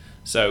thing.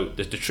 So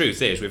the truth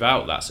is,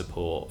 without that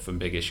support from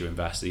Big Issue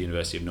Invest, the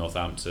University of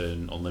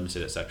Northampton,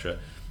 Unlimited, etc.,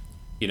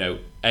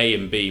 A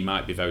and B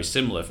might be very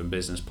similar from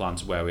business plan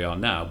to where we are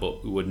now,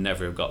 but we would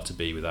never have got to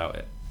be without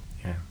it.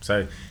 Yeah.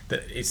 So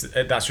it's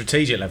at that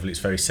strategic level, it's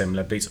very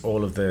similar, but it's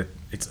all of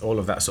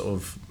that sort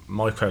of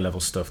micro level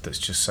stuff that's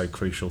just so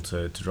crucial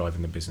to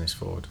driving the business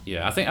forward.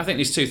 Yeah, I think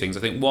there's two things. I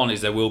think one is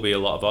there will be a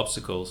lot of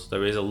obstacles.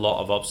 There is a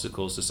lot of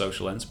obstacles to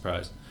social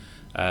enterprise.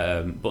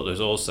 But there's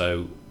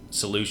also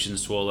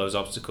solutions to all those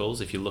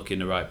obstacles if you look in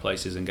the right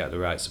places and get the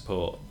right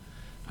support,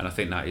 and I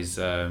think that is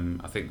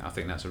I think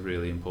that's a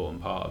really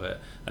important part of it.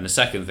 And the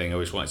second thing I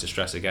always wanted to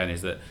stress again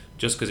is that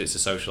just because it's a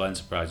social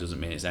enterprise doesn't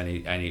mean it's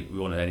any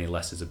run any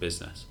less as a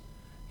business.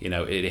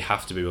 They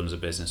have to be run as a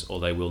business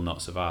or they will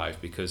not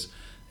survive, because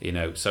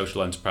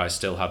social enterprise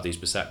still have these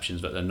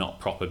perceptions that they're not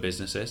proper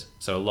businesses.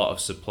 So a lot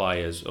of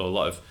suppliers or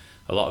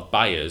a lot of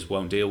buyers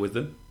won't deal with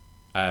them,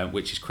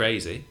 which is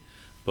crazy.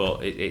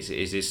 But it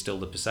is still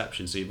the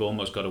perception. So you've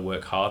almost got to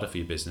work harder for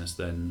your business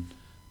than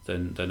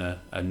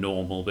a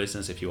normal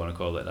business, if you want to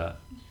call it that.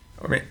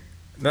 I mean,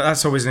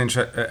 that's always an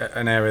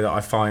area that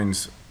I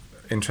find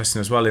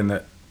interesting as well. In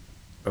that,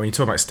 you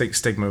talk about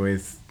stigma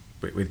with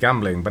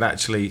gambling, but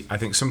actually, I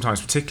think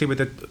sometimes, particularly with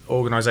the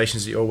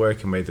organisations that you're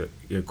working with,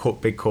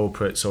 big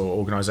corporates or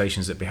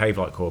organisations that behave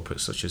like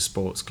corporates, such as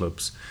sports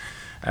clubs,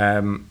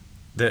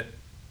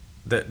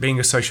 that being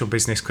a social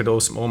business could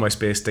also almost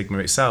be a stigma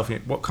itself.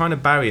 What kind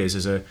of barriers,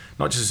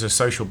 not just as a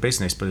social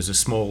business, but as a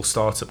small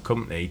startup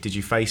company, did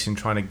you face in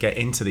trying to get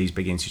into these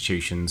big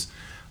institutions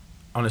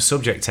on a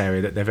subject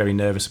area that they're very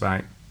nervous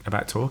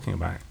about talking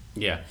about?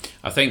 Yeah,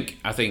 I think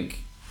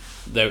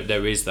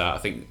there is that.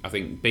 I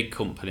think big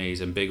companies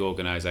and big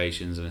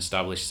organisations and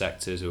established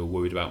sectors who are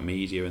worried about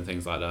media and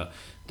things like that,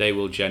 they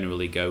will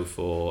generally go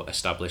for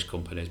established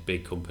companies,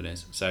 big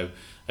companies. So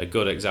a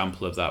good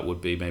example of that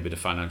would be maybe the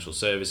financial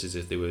services.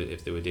 If they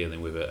were dealing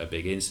with a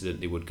big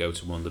incident, they would go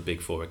to one of the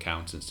big four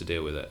accountants to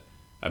deal with it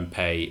and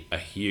pay a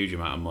huge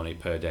amount of money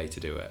per day to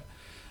do it.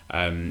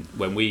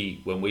 When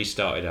we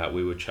started out,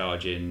 we were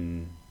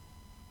charging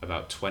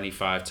about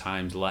 25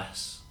 times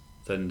less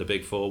than the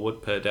big four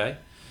would per day.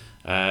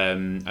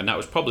 And that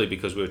was probably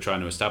because we were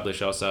trying to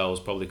establish ourselves,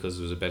 probably because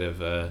there was a bit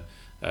of a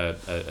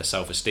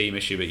self-esteem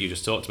issue that you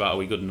just talked about. Are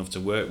we good enough to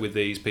work with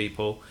these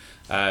people,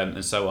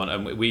 and so on.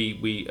 And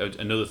we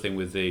another thing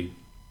with the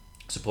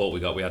support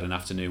we got, we had an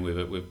afternoon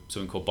with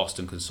something called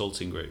Boston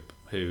Consulting Group,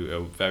 who are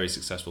a very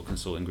successful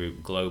consulting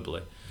group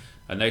globally,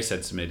 and they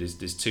said to me,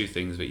 there's two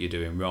things that you're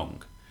doing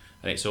wrong,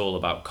 and it's all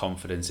about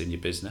confidence in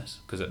your business,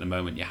 because at the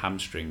moment you're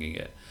hamstringing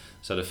it.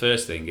 So the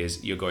first thing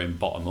is you're going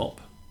bottom up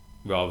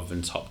rather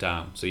than top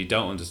down. So you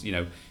don't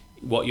understand,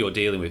 what you're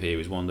dealing with here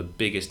is one of the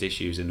biggest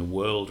issues in the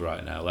world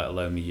right now, let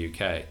alone the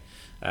UK.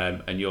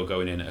 And you're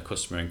going in at a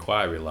customer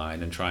inquiry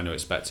line and trying to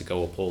expect to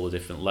go up all the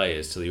different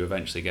layers till you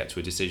eventually get to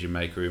a decision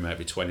maker who might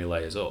be 20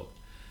 layers up.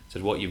 So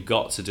what you've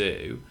got to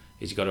do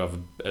is you've got to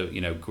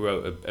have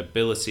grow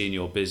ability in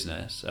your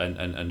business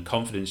and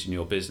confidence in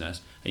your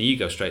business, and you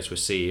go straight to a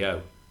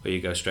CEO or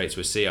you go straight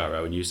to a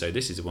CRO and you say,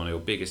 this is one of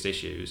your biggest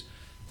issues,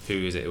 who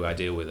is it who I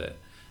deal with it?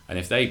 And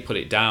if they put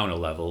it down a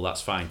level,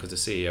 that's fine, because the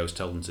CEO's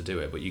told them to do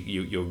it. But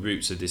your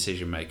route to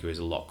decision maker is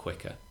a lot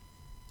quicker.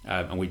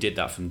 And we did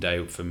that from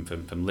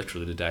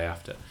literally the day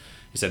after.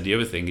 He said the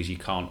other thing is you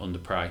can't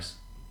underprice.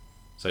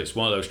 So it's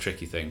one of those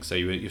tricky things. So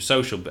you're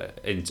social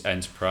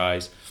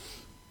enterprise,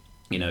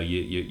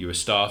 you're a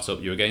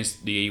startup, you're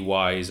against the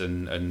EYs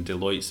and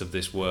Deloittes of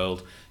this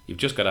world. You've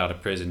just got out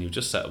of prison, you've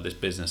just set up this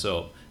business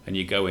up, and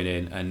you're going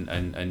in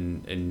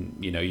and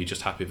you're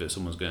just happy that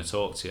someone's going to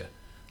talk to you.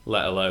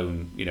 let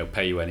alone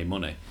pay you any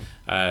money.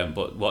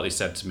 But what they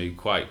said to me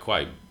quite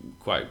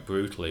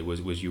brutally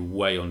was you're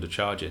way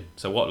undercharging.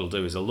 So what they'll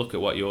do is they'll look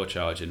at what you're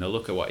charging, they'll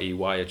look at what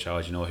EY are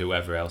charging or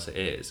whoever else it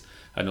is,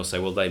 and they'll say,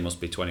 well, they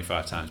must be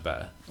 25 times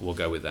better. We'll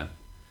go with them.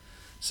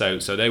 So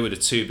they were the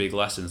two big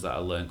lessons that I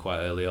learned quite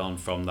early on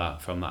from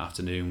that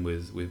afternoon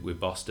with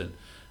Boston.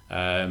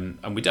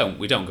 And we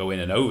don't go in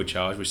and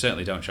overcharge. We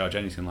certainly don't charge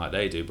anything like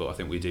they do, but I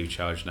think we do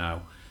charge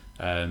now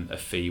a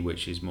fee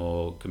which is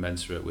more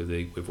commensurate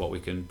with what we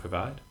can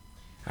provide.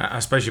 I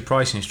suppose your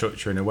pricing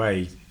structure, in a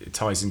way, it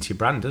ties into your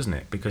brand, doesn't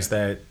it? Because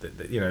they're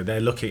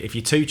looking. If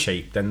you're too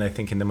cheap, then they're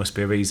thinking there must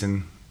be a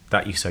reason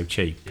that you're so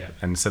cheap,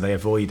 and so they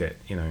avoid it.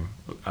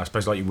 I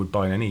suppose like you would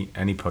buy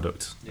any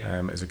product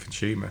as a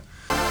consumer.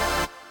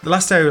 The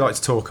last area we like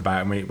to talk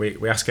about, and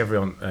we ask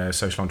everyone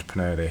social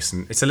entrepreneur this,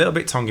 and it's a little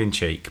bit tongue in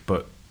cheek,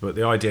 but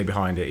the idea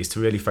behind it is to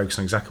really focus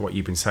on exactly what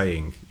you've been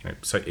saying.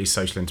 So is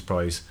social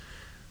enterprise,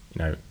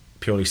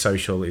 purely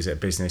social? Is it a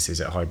business? Is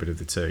it a hybrid of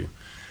the two?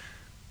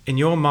 In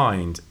your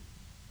mind,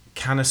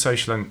 can a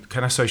social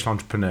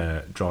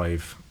entrepreneur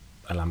drive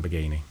a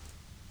Lamborghini?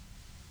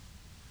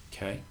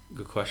 Okay,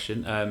 good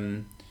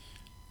question.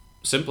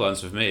 Simple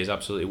answer for me is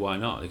absolutely why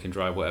not. They can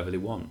drive whatever they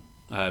want.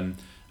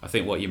 I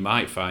think what you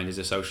might find is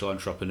a social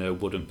entrepreneur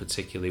wouldn't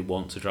particularly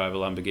want to drive a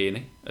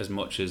Lamborghini as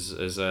much as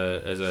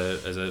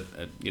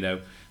a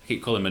I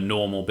keep calling him a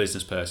normal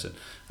business person,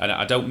 and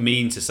I don't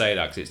mean to say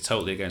that because it's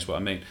totally against what I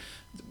mean.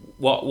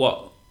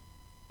 What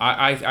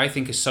I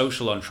think a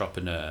social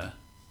entrepreneur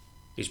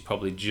is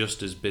probably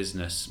just as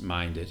business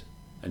minded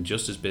and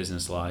just as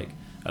business like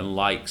and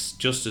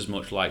just as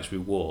much likes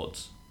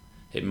rewards.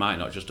 It might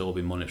not just all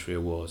be monetary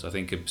rewards. I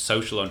think a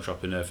social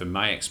entrepreneur, from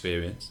my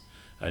experience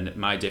and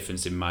my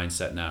difference in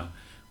mindset now,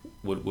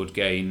 would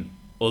gain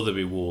other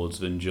rewards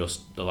than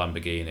just the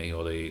Lamborghini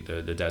or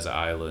the desert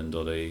island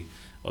or the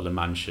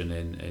mansion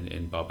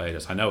in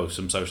Barbados. I know of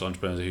some social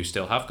entrepreneurs who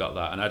still have got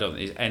that, and I don't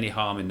think there's any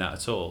harm in that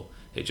at all.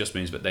 It just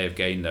means that they have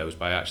gained those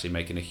by actually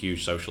making a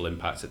huge social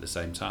impact at the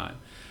same time.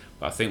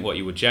 But I think what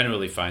you would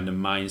generally find, the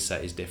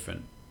mindset is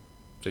different.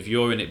 So if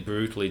you're in it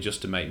brutally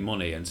just to make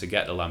money and to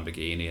get the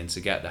Lamborghini and to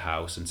get the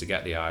house and to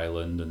get the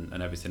island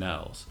and everything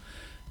else,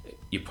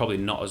 you're probably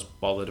not as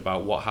bothered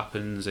about what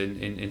happens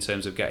in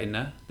terms of getting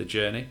there, the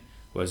journey.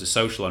 Whereas a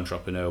social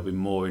entrepreneur will be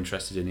more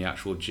interested in the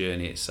actual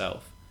journey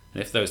itself.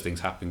 And if those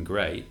things happen,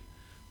 great,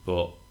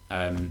 but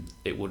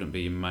it wouldn't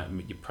be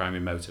your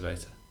primary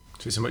motivator.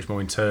 So it's a much more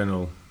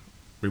internal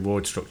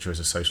reward structure as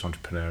a social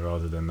entrepreneur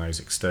rather than those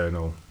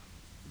external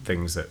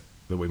things that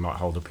we might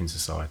hold up in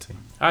society.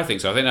 I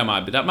think so. I think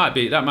that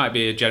might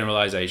be a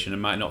generalisation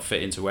and might not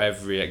fit into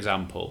every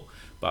example.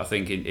 But I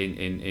think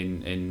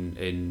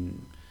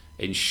in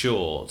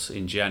short,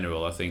 in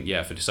general, I think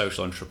for the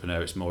social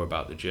entrepreneur, it's more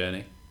about the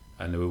journey,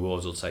 and the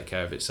rewards will take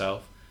care of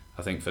itself.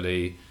 I think for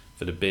the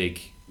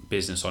big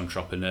business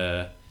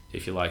entrepreneur,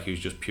 if you like,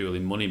 who's just purely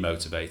money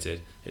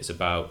motivated, it's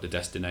about the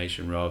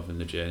destination rather than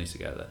the journey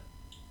together.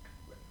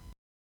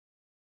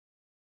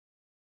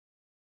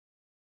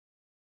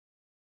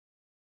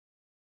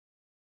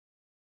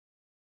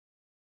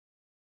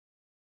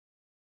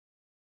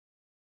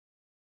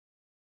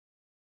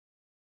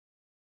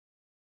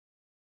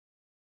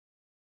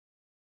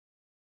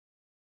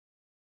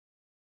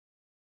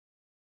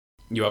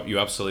 You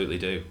absolutely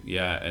do,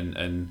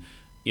 and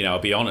I'll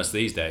be honest.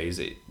 These days,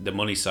 the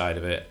money side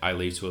of it, I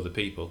leave to other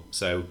people.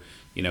 So,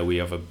 we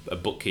have a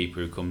bookkeeper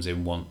who comes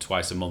in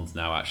twice a month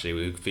now.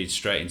 Actually, who feeds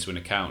straight into an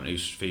accountant, who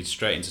feeds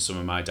straight into some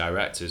of my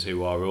directors,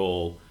 who are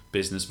all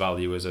business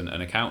valuers and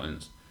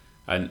accountants.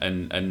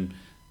 And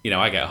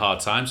I get a hard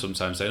time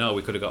sometimes saying, "Oh,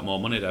 we could have got more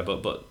money there,"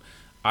 but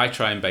I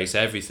try and base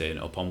everything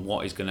upon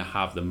what is going to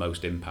have the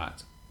most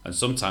impact. And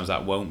sometimes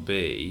that won't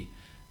be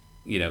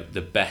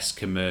the best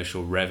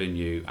commercial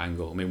revenue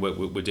angle. I mean,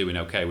 we're doing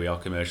okay. We are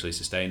commercially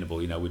sustainable.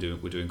 We're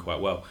doing quite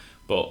well.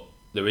 But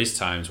there is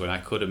times when I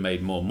could have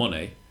made more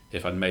money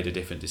if I'd made a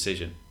different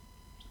decision,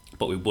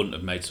 but we wouldn't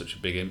have made such a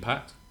big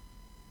impact.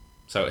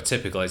 So a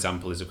typical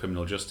example is a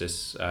criminal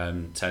justice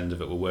tender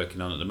that we're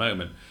working on at the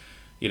moment.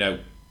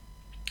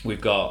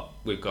 We've got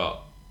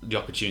the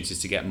opportunities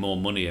to get more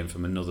money in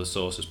from another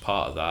source as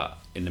part of that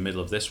in the middle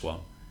of this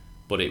one,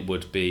 but it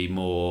would be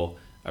more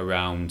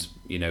around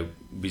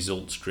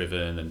results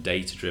driven and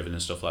data driven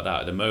and stuff like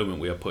that. At the moment,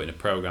 we are putting a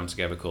program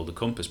together called the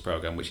Compass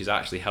program, which is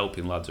actually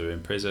helping lads who are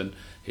in prison.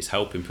 It's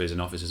helping prison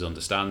officers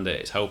understand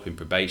it. It's helping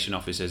probation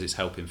officers. It's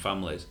helping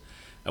families,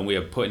 and we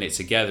are putting it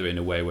together in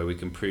a way where we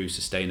can prove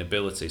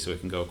sustainability, so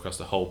it can go across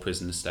the whole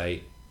prison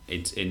estate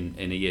in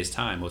a year's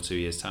time or 2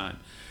 years' time.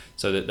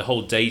 So that the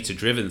whole data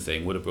driven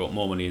thing would have brought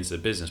more money into the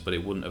business, but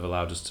it wouldn't have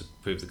allowed us to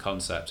prove the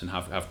concept and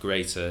have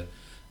greater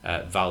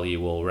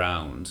value all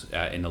round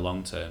in the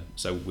long term.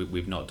 So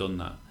we've not done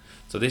that.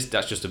 So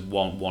that's just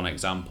one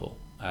example.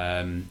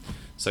 I'll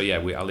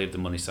leave the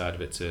money side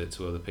of it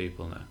to other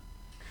people now.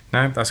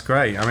 No, that's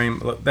great. I mean,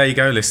 look, there you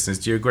go, listeners.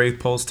 Do you agree with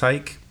Paul's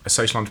take? A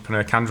social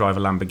entrepreneur can drive a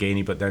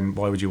Lamborghini, but then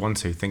why would you want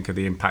to? Think of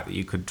the impact that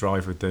you could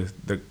drive with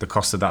the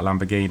cost of that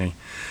Lamborghini.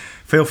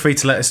 Feel free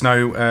to let us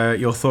know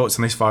your thoughts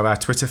on this via our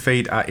Twitter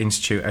feed at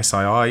Institute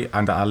SII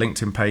and at our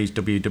LinkedIn page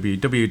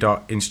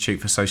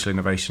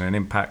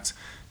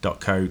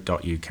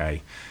www.instituteforsocialinnovationandimpact.co.uk.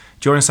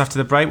 Join us after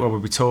the break where we'll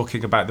be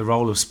talking about the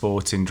role of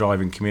sport in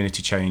driving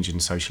community change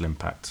and social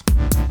impact.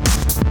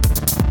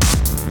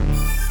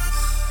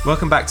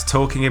 Welcome back to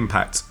Talking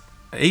Impact.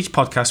 Each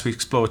podcast we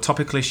explore a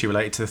topical issue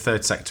related to the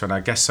third sector and our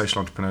guest social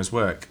entrepreneurs'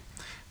 work.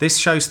 This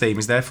show's theme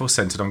is therefore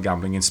centred on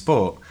gambling in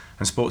sport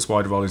and sport's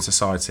wider role in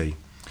society.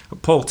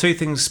 Paul, two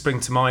things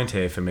spring to mind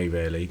here for me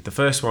really. The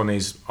first one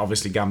is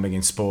obviously gambling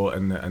in sport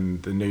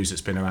and the news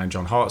that's been around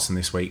John Hartson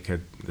this week,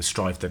 the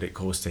strife that it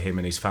caused to him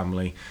and his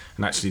family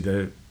and actually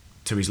to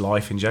his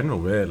life in general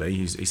really,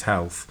 his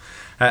health.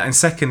 And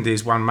second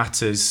is Juan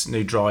Mata's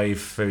new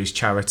drive for his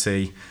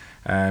charity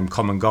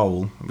Common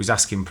Goal. He was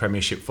asking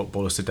Premiership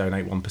footballers to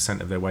donate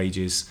 1% of their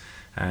wages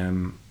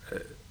to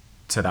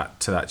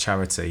that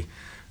charity.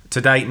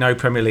 To date, no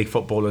Premier League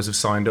footballers have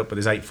signed up, but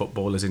there's 8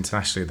 footballers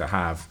internationally that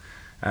have.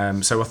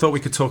 So I thought we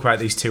could talk about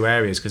these two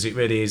areas because it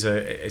really is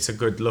it's a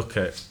good look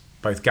at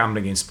both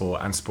gambling in sport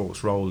and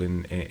sport's role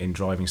in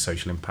driving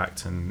social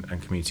impact and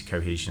community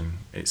cohesion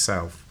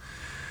itself.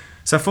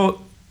 So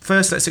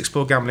first, let's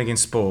explore gambling in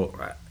sport.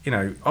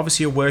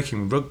 Obviously you're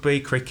working with rugby,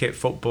 cricket,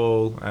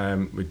 football,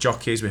 with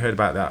jockeys. We heard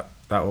about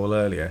that all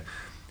earlier.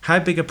 How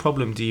big a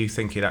problem do you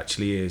think it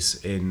actually is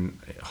in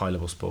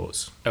high-level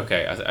sports?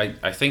 Okay,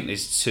 I think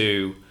there's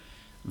two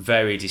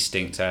very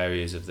distinct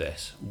areas of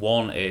this.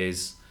 One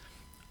is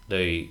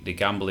the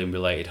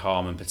gambling-related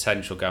harm and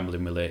potential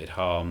gambling-related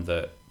harm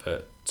that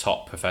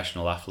top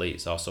professional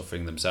athletes are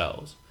suffering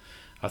themselves.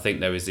 I think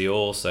there's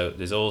also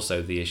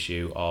the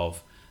issue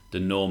of the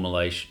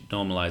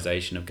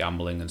normalisation of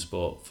gambling and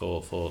sport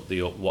for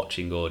the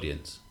watching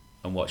audience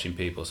and watching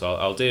people. So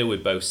I'll deal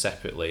with both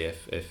separately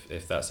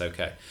if that's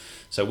okay.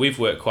 So we've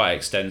worked quite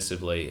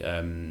extensively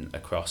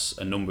across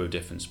a number of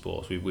different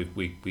sports.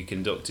 We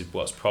conducted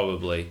what's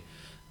probably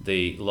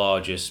the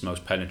largest,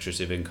 most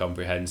penetrative and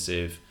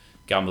comprehensive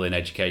gambling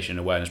education and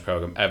awareness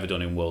program ever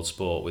done in world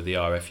sport with the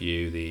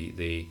RFU,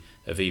 the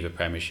Aviva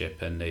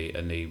Premiership and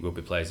the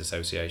Rugby Players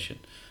Association.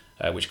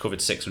 Which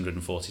covered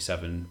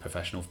 647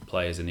 professional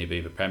players in the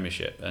Aviva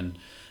Premiership, and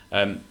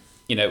I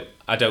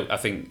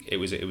think it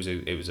was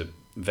a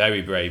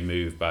very brave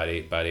move by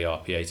the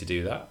RPA to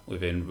do that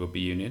within rugby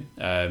union,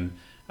 and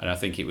I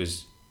think it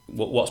was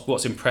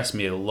what's impressed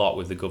me a lot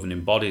with the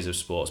governing bodies of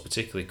sports,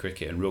 particularly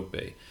cricket and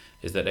rugby,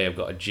 is that they have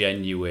got a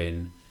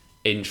genuine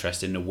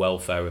interest in the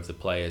welfare of the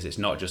players. It's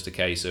not just a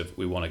case of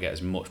we want to get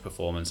as much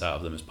performance out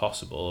of them as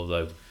possible,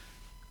 although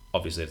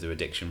obviously if they're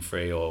addiction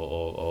free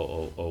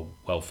or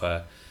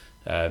welfare.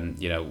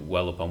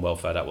 Well up on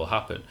welfare, that will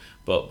happen.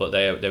 But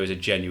there is a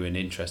genuine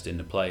interest in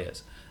the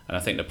players, and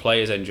I think the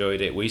players enjoyed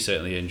it. We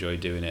certainly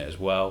enjoyed doing it as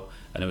well.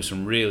 And there were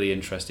some really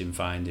interesting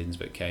findings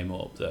that came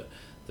up that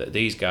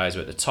these guys are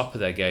at the top of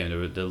their game.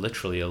 They're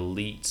literally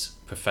elite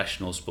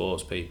professional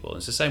sports people.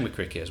 It's the same with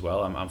cricket as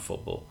well. I'm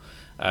football,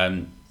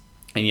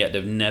 and yet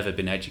they've never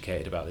been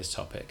educated about this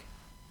topic.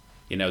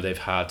 They've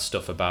had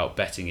stuff about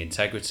betting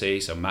integrity,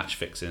 so match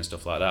fixing and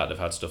stuff like that. They've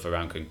had stuff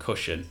around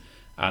concussion,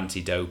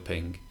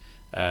 anti-doping.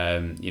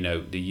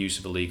 The use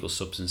of illegal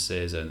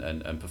substances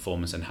and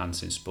performance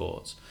enhancing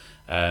sports,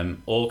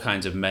 all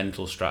kinds of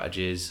mental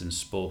strategies and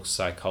sports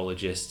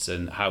psychologists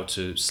and how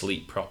to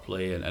sleep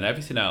properly and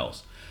everything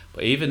else.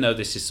 But even though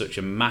this is such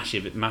a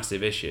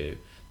massive issue,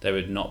 they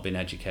had not been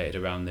educated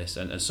around this,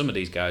 and some of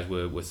these guys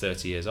were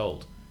 30 years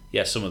old.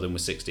 Yes, some of them were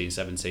 16,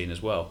 17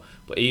 as well.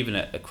 But even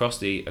across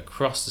the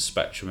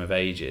spectrum of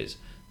ages,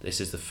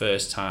 this is the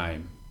first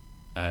time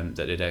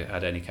that it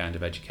had any kind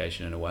of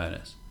education and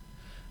awareness.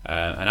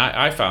 And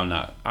I found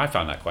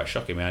that quite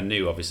shocking. I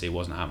knew obviously it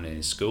wasn't happening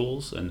in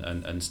schools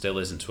and still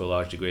isn't to a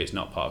large degree. It's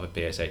not part of a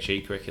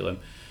PSHE curriculum.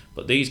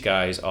 But these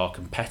guys are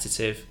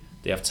competitive.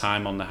 They have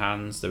time on their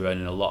hands. They're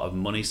earning a lot of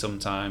money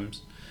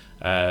sometimes,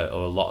 or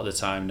a lot of the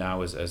time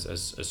now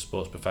as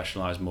sports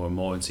professionalised more and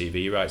more and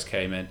TV rights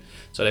came in.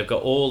 So they've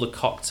got all the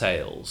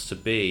cocktails to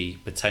be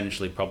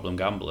potentially problem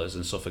gamblers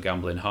and suffer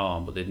gambling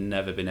harm, but they'd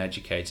never been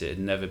educated, had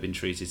never been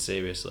treated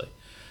seriously.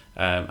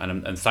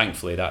 And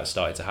thankfully that has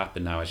started to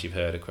happen now, as you've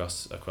heard,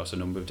 across a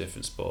number of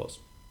different sports.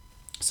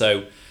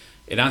 So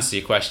in answer to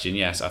your question,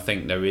 yes, I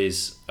think there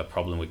is a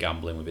problem with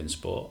gambling within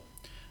sport.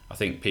 I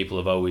think people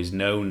have always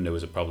known there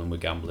was a problem with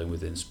gambling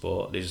within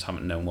sport. They just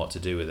haven't known what to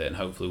do with it, and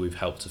hopefully we've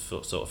helped to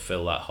sort of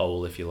fill that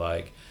hole, if you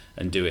like,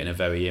 and do it in a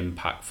very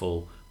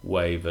impactful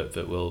way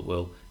that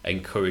will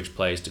encourage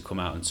players to come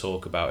out and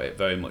talk about it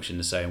very much in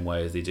the same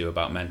way as they do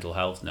about mental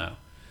health now.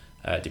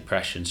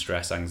 Depression,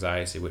 stress,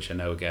 anxiety, which I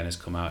know again has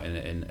come out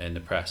in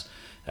the press.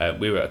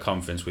 We were at a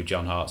conference with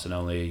John Hartson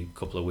only a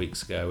couple of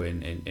weeks ago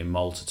in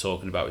Malta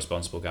talking about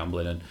responsible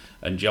gambling,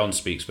 and John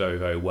speaks very,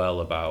 very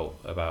well about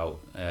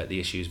the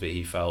issues that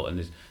he felt, and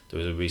there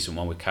was a recent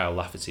one with Kyle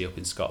Lafferty up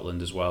in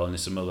Scotland as well, and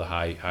there's some other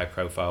high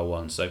profile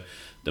ones. So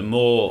the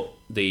more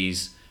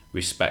these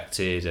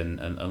respected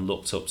and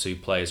looked up to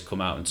players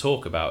come out and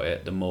talk about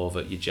it, the more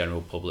that your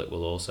general public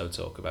will also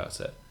talk about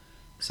it.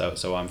 So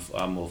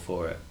I'm all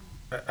for it.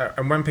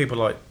 And when people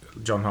like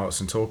John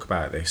Hartson talk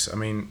about this. I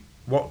mean,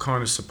 what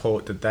kind of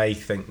support do they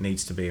think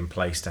needs to be in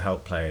place to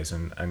help players,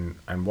 and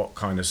what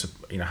kind of,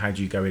 how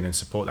do you go in and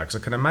support that?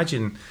 Because I can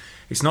imagine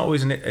it's not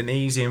always an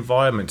easy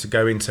environment to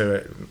go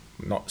into,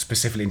 not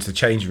specifically into the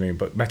changing room,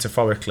 but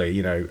metaphorically,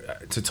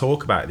 to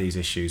talk about these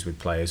issues with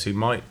players who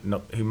might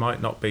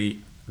not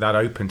be that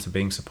open to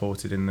being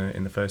supported in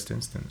the first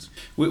instance.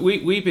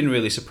 We've been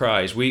really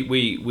surprised. We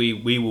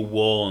were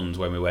warned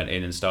when we went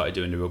in and started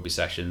doing the rugby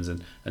sessions,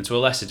 and to a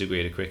lesser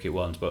degree the cricket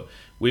ones, but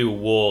we were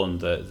warned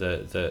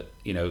that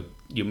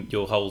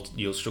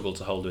you'll struggle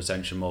to hold their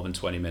attention more than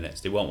 20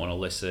 minutes. They won't want to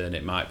listen.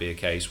 It might be a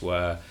case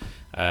where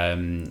who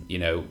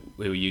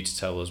are you to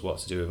tell us what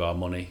to do with our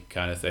money,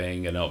 kind of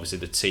thing. And obviously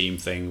the team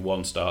thing,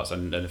 one starts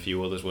and a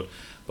few others would.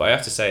 But I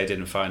have to say I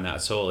didn't find that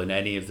at all in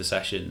any of the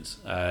sessions.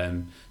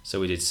 So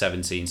we did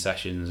 17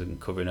 sessions and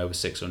covering over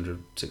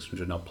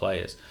 600 odd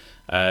players.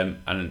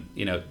 And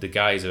the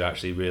guys are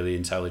actually really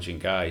intelligent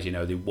guys.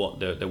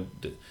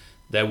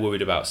 They're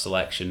worried about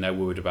selection, they're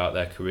worried about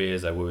their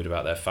careers, they're worried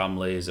about their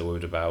families, they're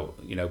worried about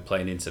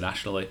playing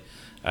internationally,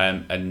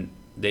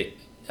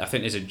 I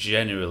think there's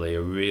generally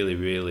a really,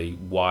 really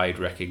wide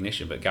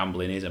recognition, but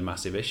gambling is a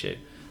massive issue.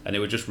 And they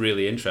were just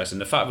really interested.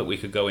 And the fact that we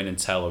could go in and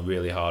tell a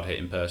really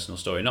hard-hitting personal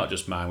story, not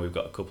just mine, we've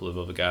got a couple of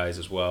other guys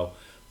as well,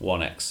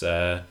 one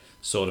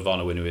Sword of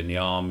Honour winner in the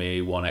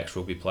army, one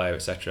ex-rugby player,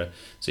 etc.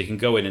 So you can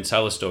go in and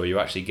tell a story, you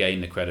actually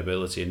gain the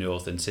credibility and the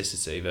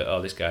authenticity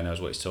that, this guy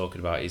knows what he's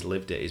talking about, he's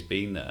lived it, he's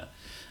been there.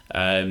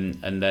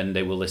 And then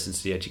they will listen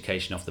to the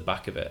education off the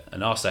back of it.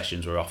 And our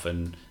sessions were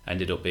often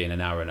ended up being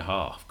an hour and a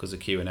half because the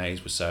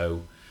Q&As were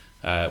so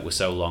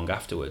long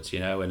afterwards,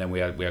 and then we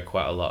had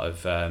quite a lot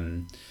of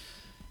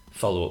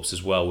follow-ups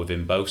as well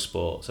within both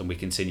sports, and we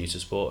continue to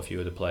support a few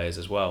of the players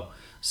as well.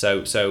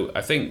 So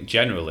I think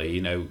generally,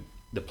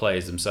 the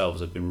players themselves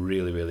have been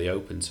really, really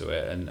open to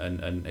it,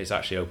 and it's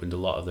actually opened a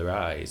lot of their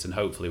eyes, and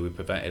hopefully we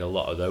prevented a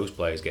lot of those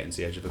players getting to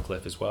the edge of a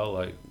cliff as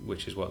well,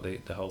 which is what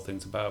the whole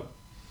thing's about.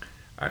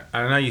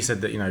 I know you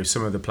said that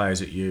some of the players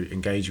that you're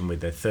engaging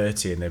with, they're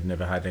 30 and they've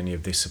never had any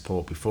of this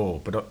support before,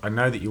 but I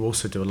know that you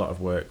also do a lot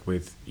of work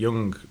with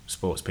young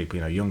sports people,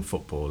 young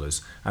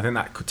footballers. I think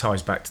that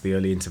ties back to the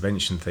early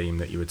intervention theme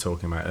that you were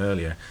talking about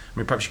earlier. I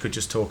mean, perhaps you could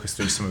just talk us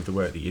through some of the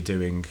work that you're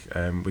doing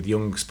with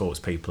young sports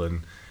people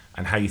and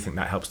how you think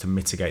that helps to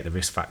mitigate the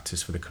risk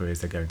factors for the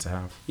careers they're going to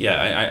have.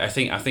 Yeah, I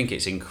think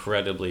it's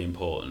incredibly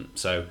important.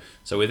 So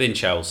within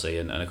Chelsea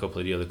and a couple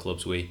of the other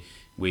clubs, we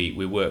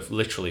work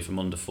literally from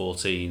under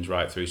 14s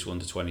right through to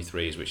under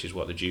 23s, which is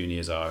what the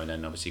juniors are, and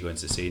then obviously go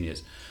into the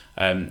seniors.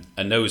 And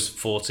those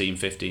 14,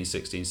 15,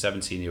 16,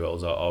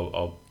 17-year-olds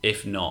are,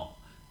 if not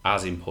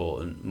as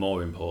important,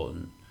 more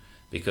important.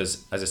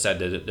 Because, as I said,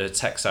 they're a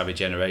tech-savvy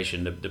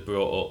generation. They're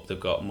brought up, they've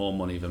got more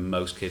money than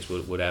most kids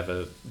would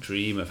ever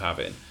dream of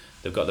having.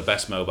 They've got the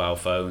best mobile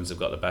phones, they've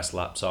got the best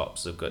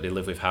laptops, they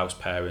live with house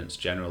parents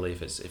generally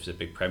if it's a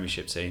big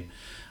Premiership team.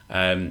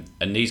 And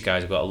these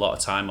guys have got a lot of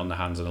time on their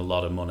hands and a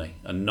lot of money,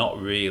 and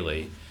not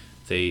really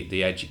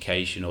the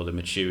education or the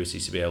maturity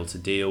to be able to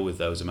deal with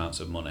those amounts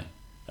of money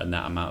and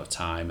that amount of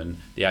time and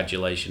the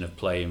adulation of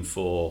playing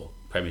for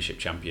Premiership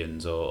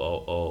champions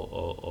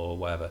or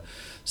whatever.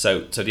 So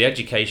the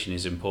education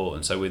is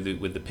important. So with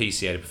the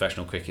PCA, the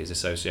Professional Cricketers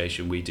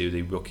Association, we do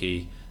the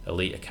Rookie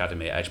Elite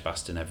Academy at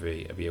Edgbaston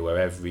every year, where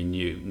every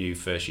new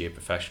first year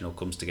professional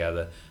comes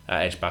together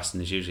at Edgbaston.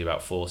 There's usually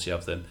about 40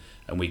 of them,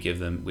 and we give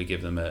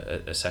them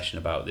a session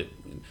about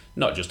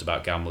not just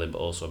about gambling, but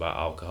also about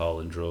alcohol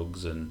and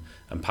drugs and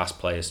past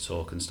players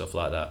talk and stuff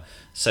like that.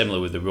 Similar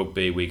with the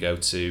rugby, we go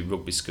to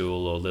rugby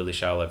school or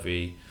Lillishall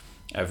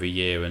every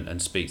year and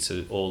speak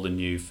to all the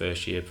new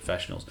first year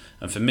professionals.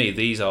 And for me,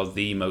 these are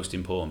the most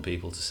important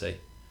people to see,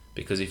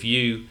 because if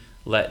you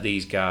let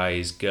these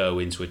guys go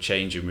into a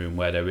changing room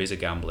where there is a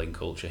gambling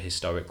culture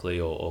historically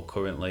or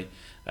currently,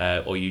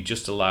 or you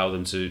just allow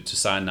them to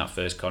sign that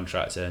first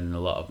contract, earning a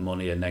lot of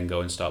money, and then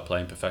go and start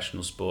playing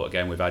professional sport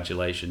again with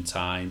adulation,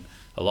 time,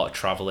 a lot of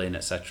travelling,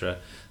 etc.,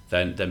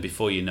 then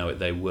before you know it,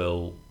 they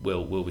will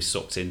be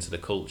sucked into the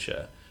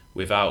culture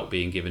without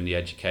being given the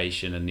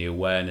education and the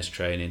awareness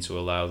training to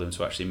allow them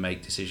to actually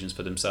make decisions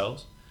for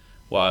themselves.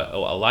 What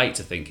I like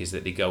to think is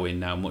that they go in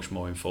now much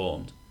more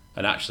informed.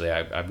 And actually,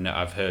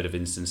 I've heard of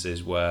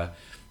instances where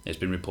it's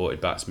been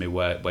reported back to me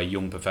where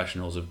young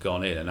professionals have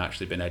gone in and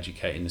actually been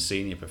educating the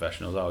senior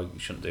professionals. Oh, you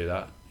shouldn't do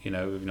that.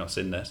 We've not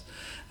seen this,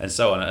 and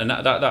so on. And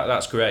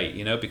that's great.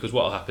 Because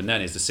what will happen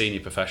then is the senior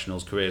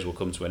professionals' careers will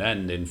come to an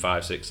end in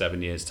 5, 6,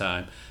 7 years'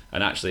 time.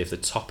 And actually, if the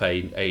top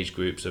age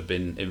groups have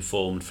been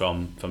informed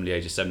from the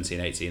age of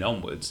 17, 18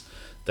 onwards,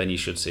 then you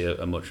should see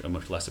a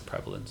much lesser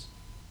prevalence.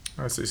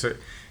 Oh, so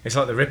it's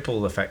like the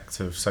ripple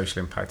effect of social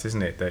impact,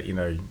 isn't it? That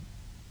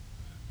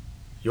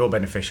your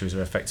beneficiaries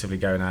are effectively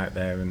going out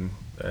there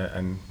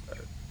and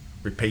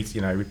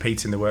repeating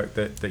the work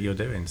that you're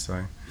doing.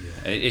 So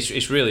yeah,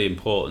 it's really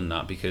important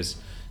that, because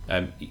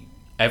I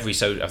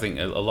think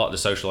a lot of the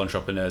social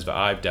entrepreneurs that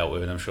I've dealt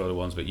with, and I'm sure the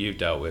ones that you've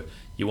dealt with,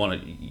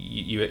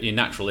 your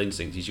natural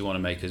instinct is you want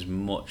to make as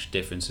much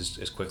difference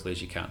as quickly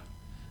as you can.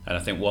 And I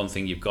think one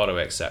thing you've got to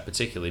accept,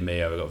 particularly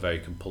me, I've got a very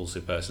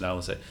compulsive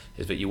personality,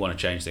 is that you want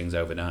to change things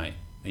overnight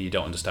and you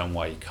don't understand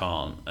why you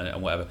can't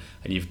and whatever.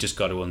 And you've just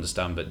got to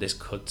understand, but this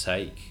could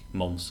take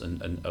months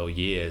and or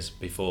years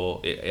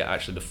before it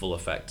actually the full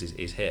effect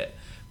is hit.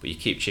 But you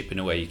keep chipping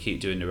away, you keep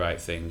doing the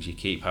right things, you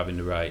keep having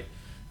the right,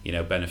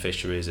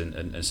 beneficiaries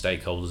and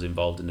stakeholders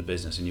involved in the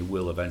business, and you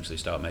will eventually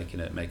start making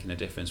a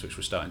difference, which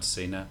we're starting to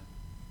see now.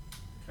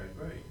 Okay,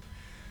 great.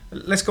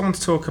 Let's go on to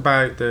talk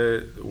about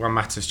the One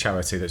Matters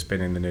charity that's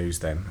been in the news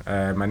then.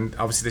 And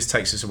obviously this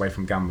takes us away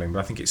from gambling, but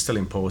I think it's still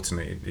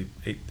important.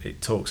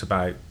 It talks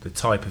about the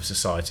type of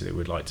society that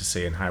we'd like to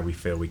see and how we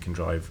feel we can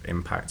drive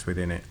impact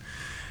within it.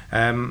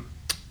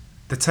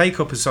 The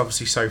take-up has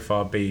obviously so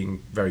far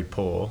been very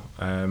poor.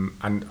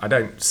 And I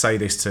don't say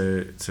this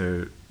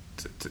to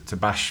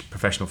bash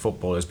professional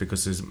footballers,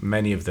 because there's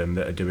many of them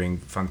that are doing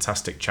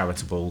fantastic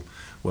charitable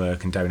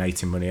work and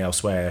donating money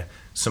elsewhere.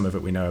 Some of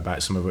it we know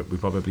about, some of it we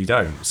probably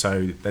don't.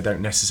 So they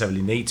don't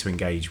necessarily need to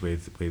engage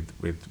with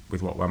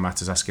what One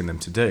Matters asking them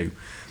to do.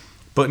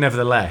 But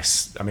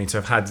nevertheless, I mean, to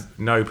have had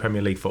no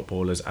Premier League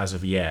footballers as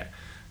of yet,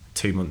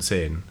 2 months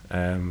in,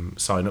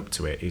 sign up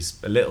to it is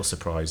a little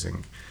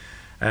surprising.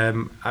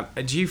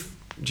 Do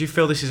you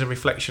feel this is a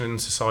reflection in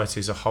society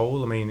as a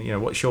whole? I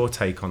mean, what's your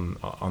take on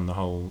the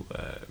whole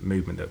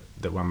movement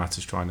that One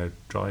Matters trying to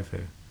drive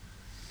here?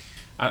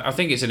 I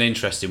think it's an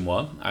interesting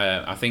one.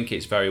 I think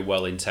it's very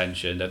well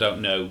intentioned. I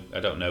don't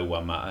know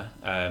One Matter.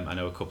 I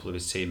know a couple of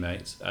his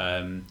teammates,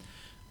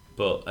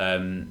 but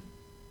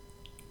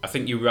I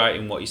think you're right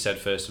in what you said.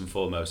 First and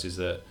foremost, is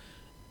that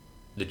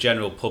the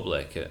general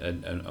public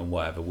and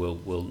whatever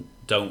will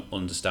don't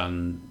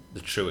understand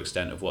the true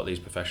extent of what these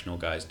professional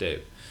guys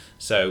do.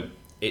 So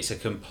it's a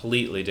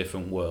completely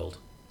different world.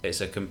 It's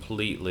a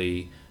complete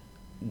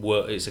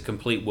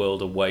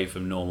world away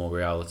from normal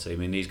reality. I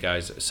mean, these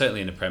guys,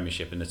 certainly in the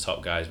Premiership and the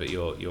top guys, but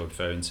you're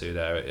referring to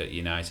there at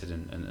United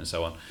and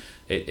so on,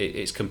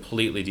 it's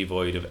completely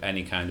devoid of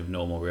any kind of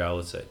normal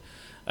reality.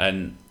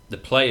 And the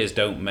players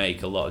don't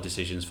make a lot of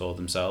decisions for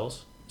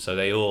themselves. So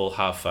they all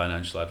have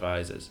financial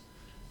advisors.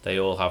 They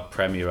all have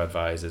Premier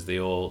advisors. They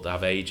all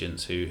have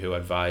agents who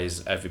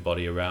advise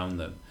everybody around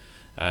them,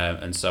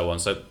 and so on.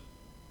 So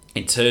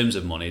in terms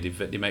of money,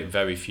 they make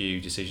very few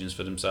decisions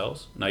for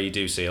themselves. Now you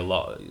do see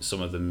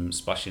some of them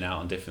splashing out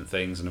on different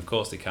things, and of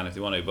course they can if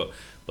they want to,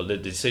 but the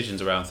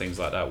decisions around things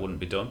like that wouldn't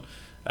be done.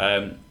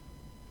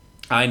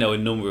 I know a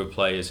number of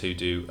players who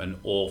do an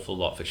awful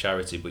lot for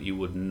charity, but you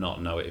would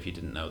not know it if you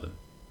didn't know them.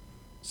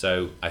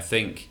 So I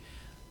think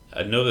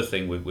another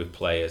thing with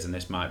players, and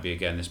this might be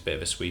again this bit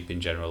of a sweeping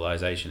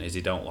generalisation, is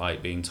they don't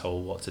like being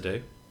told what to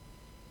do.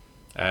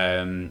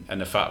 And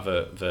the fact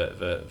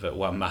that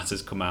One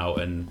Matters come out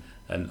and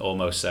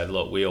almost said,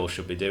 look, we all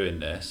should be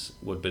doing this,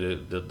 would be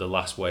the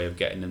last way of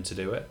getting them to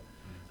do it.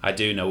 I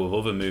do know of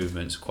other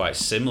movements quite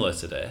similar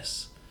to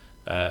this,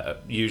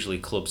 usually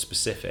club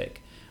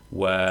specific,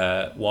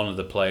 where one of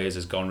the players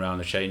has gone around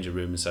the changing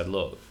room and said,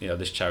 look,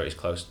 this charity is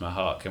close to my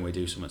heart, can we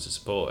do something to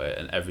support it?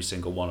 And every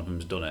single one of them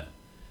has done it.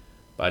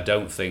 But I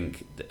don't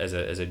think as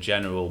a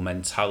general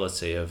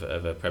mentality of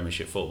a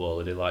Premiership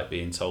footballer, they like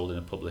being told in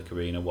a public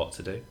arena what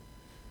to do.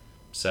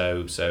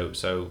 So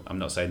I'm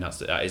not saying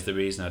that is the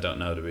reason. I don't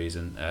know the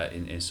reason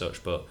in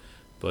such, but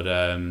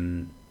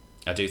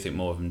I do think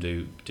more of them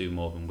do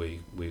more than we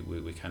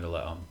kind of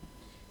let on.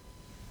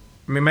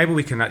 I mean, maybe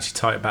we can actually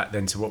tie it back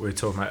then to what we were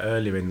talking about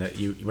earlier, in that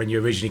when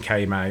you originally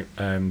came out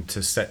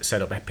to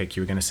set up Epic,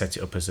 you were going to set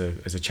it up as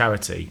a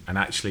charity, and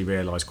actually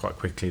realised quite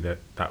quickly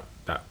that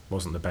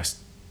wasn't the best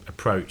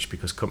approach,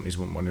 because companies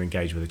wouldn't want to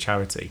engage with a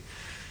charity.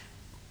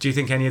 Do you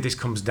think any of this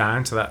comes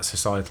down to that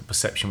societal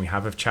perception we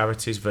have of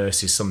charities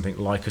versus something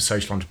like a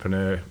social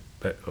entrepreneur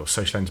or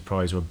social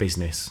enterprise or a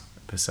business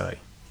per se?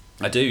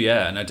 I do,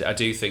 yeah, and I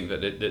do think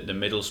that the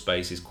middle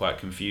space is quite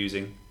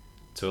confusing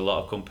to a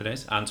lot of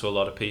companies and to a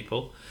lot of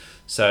people.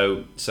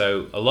 So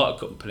a lot of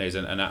companies,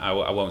 and I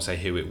won't say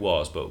who it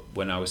was, but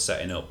when I was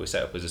setting up, we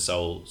set up as a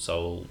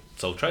sole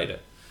trader,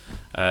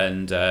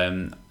 and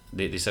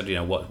they said,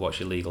 what's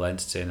your legal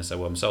entity? And I said,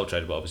 well, I'm a sole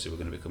trader, but obviously we're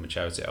going to become a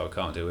charity. I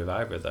can't do with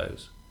either of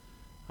those.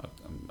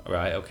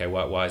 Right, okay,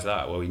 why is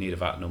that? Well, you need a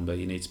VAT number,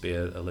 you need to be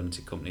a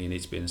limited company, you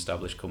need to be an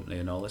established company,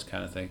 and all this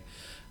kind of thing.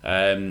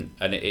 And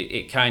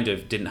it kind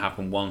of didn't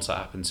happen once, it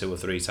happened 2 or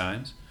 3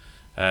 times.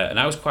 And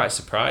I was quite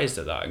surprised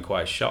at that and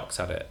quite shocked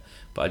at it.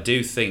 But I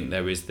do think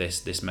there is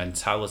this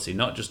mentality,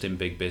 not just in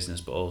big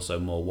business, but also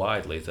more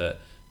widely, that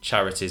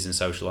charities and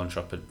social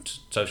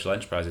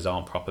enterprises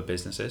aren't proper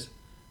businesses.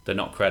 They're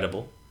not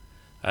credible.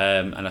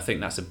 And I think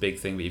that's a big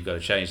thing that you've got to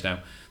change. Now,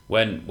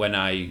 when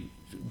I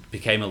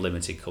became a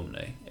limited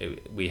company,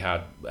 we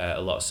had a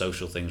lot of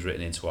social things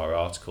written into our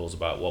articles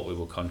about what we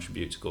will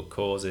contribute to good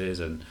causes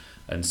and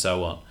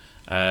so on.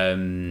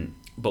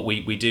 But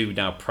we do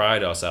now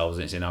pride ourselves,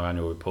 and it's in our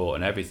annual report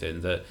and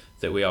everything, that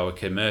we are a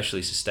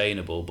commercially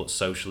sustainable but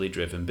socially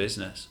driven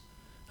business.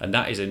 And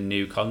that is a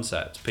new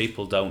concept.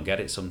 People don't get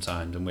it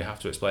sometimes, and we have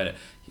to explain it.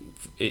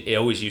 It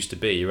always used to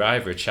be you're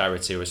either a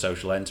charity or a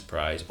social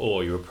enterprise,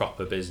 or you're a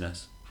proper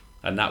business.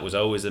 And that was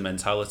always the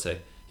mentality.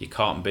 You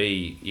can't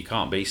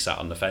be sat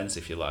on the fence,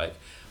 if you like.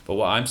 But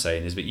what I'm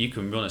saying is that you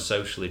can run a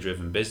socially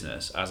driven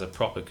business as a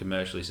proper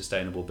commercially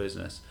sustainable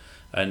business,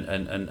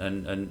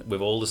 and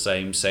with all the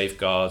same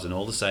safeguards and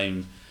all the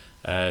same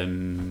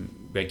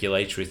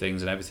regulatory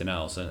things and everything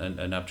else,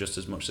 and have just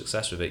as much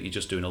success with it. You're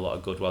just doing a lot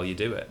of good while you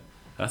do it.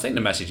 And I think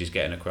the message is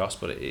getting across,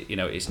 but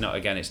it's not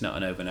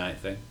an overnight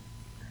thing.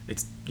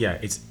 It's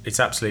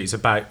absolutely, it's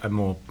about a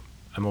more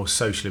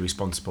socially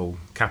responsible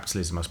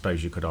capitalism, I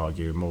suppose you could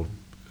argue.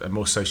 A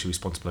more socially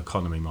responsible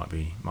economy might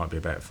be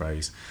a better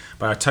phrase.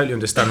 But I totally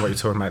understand what you're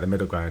talking about, the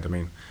middle ground. I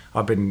mean,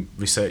 I've been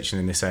researching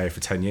in this area for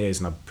 10 years,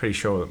 and I'm pretty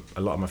sure that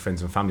a lot of my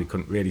friends and family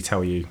couldn't really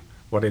tell you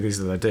what it is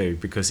that I do,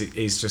 because it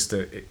is just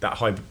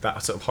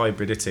that sort of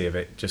hybridity of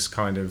it just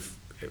kind of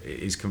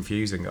is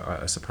confusing,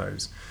 I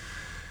suppose.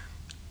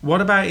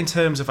 What about in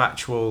terms of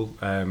actual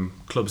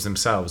clubs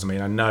themselves? I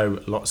mean, I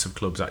know lots of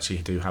clubs actually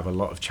do have a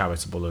lot of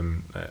charitable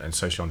and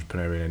social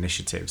entrepreneurial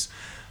initiatives,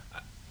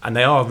 and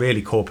they are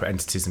really corporate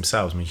entities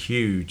themselves. I mean,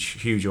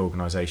 huge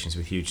organisations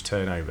with huge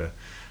turnover.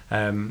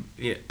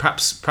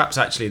 Perhaps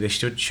actually this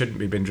shouldn't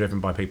be been driven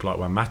by people like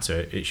Juan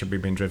Mata. It should be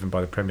been driven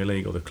by the Premier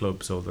League or the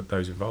clubs or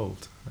those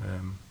involved.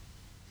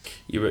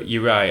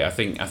 You're right. I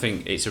think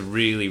it's a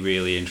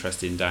really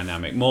interesting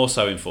dynamic, more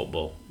so in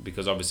football,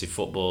 because obviously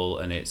football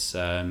and its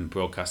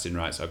broadcasting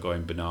rights are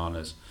going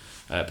bananas,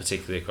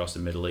 particularly across the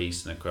Middle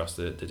East and across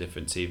the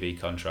different TV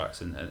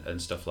contracts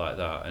and stuff like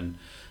that. And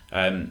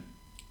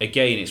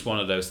again, it's one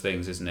of those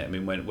things, isn't it? I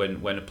mean,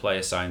 when a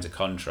player signs a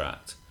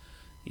contract,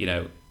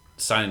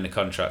 signing the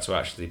contract to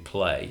actually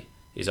play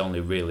is only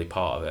really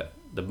part of it.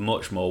 The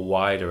much more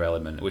wider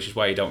element, which is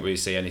why you don't really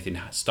see anything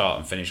start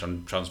and finish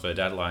on transfer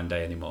deadline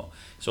day anymore.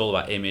 It's all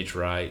about image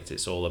rights.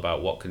 It's all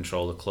about what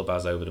control the club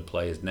has over the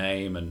player's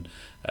name and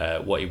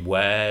what he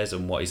wears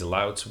and what he's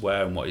allowed to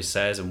wear and what he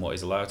says and what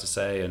he's allowed to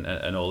say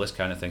and all this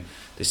kind of thing.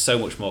 There's so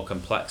much more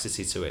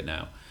complexity to it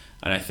now.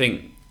 And I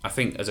think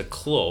as a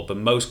club,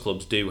 and most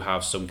clubs do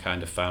have some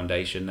kind of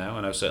foundation now.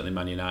 I know certainly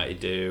Man United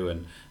do,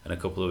 and a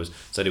couple of others.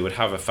 So they would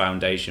have a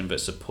foundation that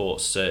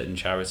supports certain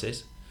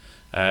charities.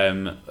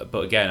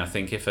 But again, I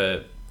think if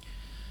a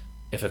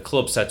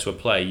club said to a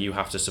player, you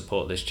have to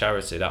support this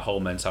charity, that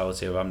whole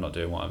mentality of I'm not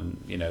doing what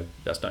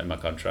that's not in my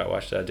contract, why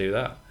should I do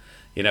that?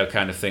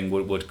 Kind of thing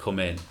would come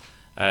in.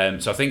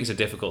 So I think it's a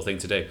difficult thing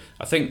to do.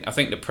 I think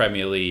the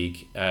Premier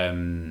League. I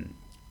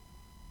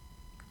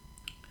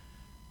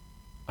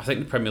think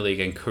the Premier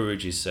League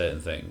encourages certain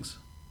things,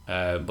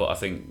 but I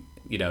think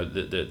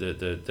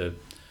the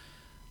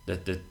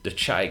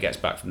chat it gets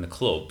back from the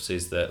clubs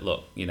is that,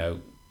 look,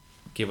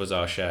 give us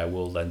our share,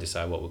 we'll then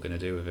decide what we're going to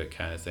do with it,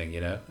 kind of thing,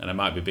 And I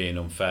might be being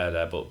unfair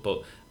there,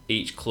 but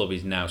each club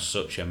is now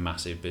such a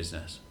massive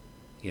business.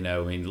 I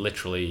mean,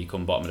 literally, you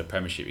come bottom of the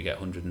Premiership, you get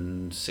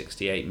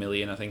 168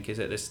 million, I think, is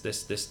it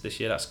this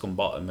year? That's come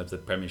bottom of the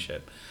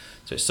Premiership.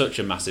 So it's such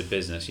a massive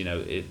business. They're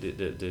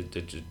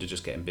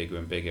just getting bigger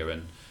and bigger,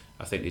 and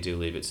I think they do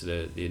leave it to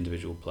the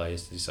individual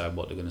players to decide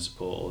what they're going to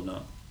support or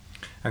not.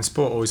 And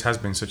sport always has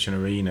been such an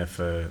arena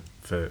for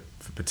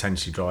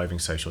potentially driving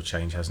social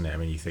change, hasn't it? I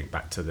mean, you think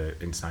back to the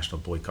international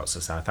boycotts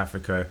of South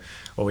Africa,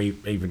 or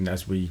even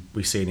as we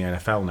see in the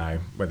NFL now,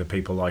 whether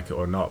people like it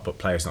or not, but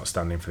players not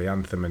standing for the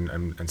anthem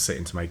and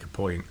sitting to make a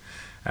point.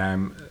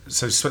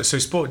 So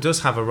sport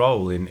does have a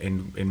role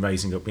in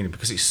raising up,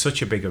 because it's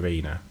such a big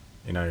arena.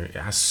 It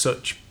has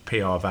such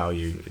PR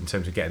value in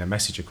terms of getting a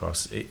message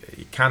across.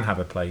 It can have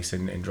a place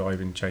in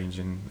driving change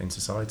in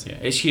society. Yeah,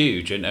 it's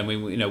huge, and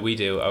we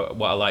do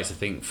what I like to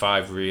think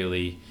 5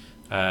 really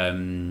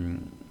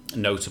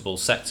notable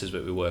sectors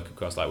that we work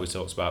across, like we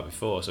talked about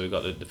before. So we've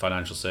got the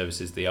financial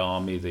services, the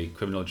army, the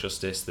criminal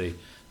justice, the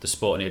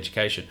sport and the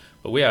education.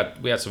 But we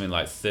had something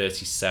like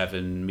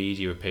 37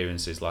 media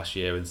appearances last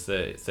year, and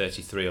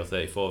 33 or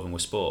 34 of them were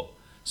sport.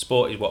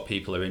 Sport is what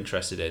people are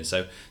interested in.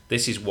 So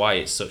this is why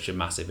it's such a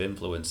massive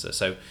influencer.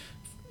 So,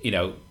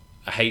 I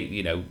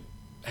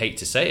hate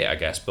to say it, I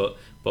guess, but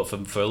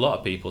for a lot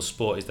of people,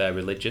 sport is their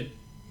religion.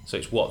 So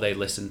it's what they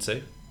listen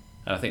to.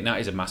 And I think that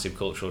is a massive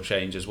cultural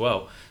change as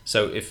well.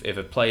 So if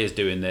a player's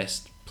doing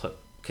this,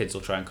 kids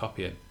will try and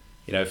copy it.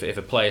 If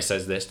a player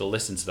says this, they'll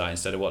listen to that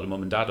instead of what the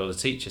mum and dad or the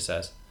teacher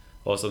says,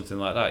 or something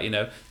like that.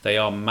 They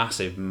are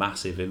massive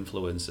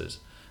influencers.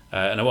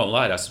 And I won't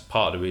lie, that's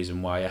part of the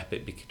reason why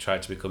Epic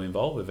tried to become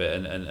involved with it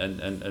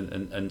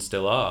and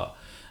still are.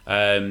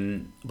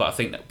 But I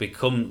think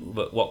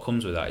what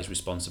comes with that is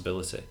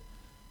responsibility.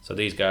 So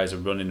these guys are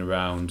running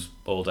around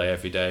all day,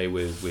 every day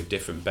with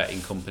different betting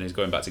companies.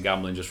 Going back to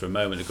gambling just for a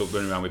moment, they're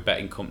running around with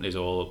betting companies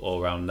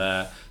all around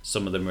there.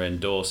 Some of them are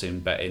endorsing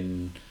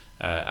betting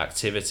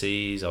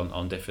activities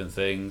on different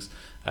things.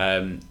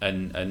 And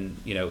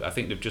I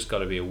think they've just got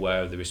to be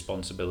aware of the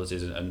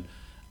responsibilities, and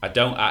I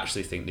don't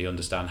actually think they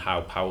understand how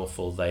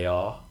powerful they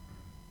are.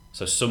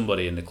 So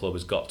somebody in the club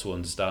has got to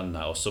understand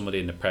that, or somebody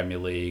in the Premier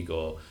League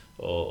or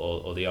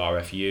the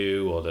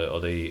RFU or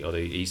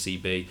the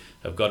ECB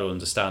have got to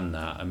understand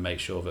that and make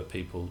sure that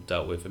people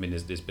dealt with. I mean,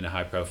 there's been a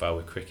high profile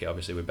with cricket,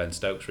 obviously with Ben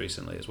Stokes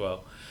recently as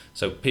well.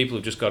 So people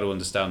have just got to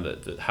understand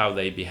that how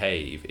they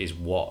behave is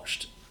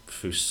watched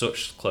through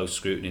such close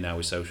scrutiny now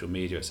with social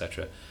media,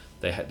 etc.,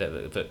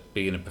 that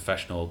being a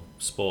professional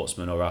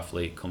sportsman or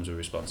athlete comes with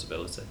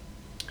responsibility.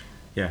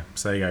 Yeah,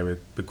 so there you go.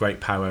 With great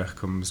power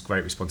comes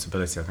great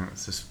responsibility. I think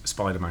that's a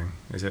Spider-Man,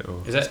 is it?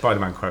 Or is it?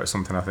 Spider-Man quote or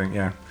something, I think,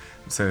 yeah.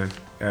 To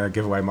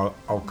give away my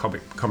old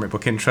comic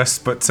book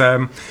interest. But,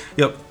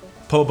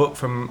 Paul Buck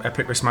from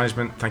Epic Risk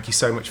Management, thank you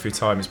so much for your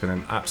time. It's been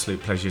an absolute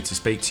pleasure to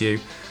speak to you.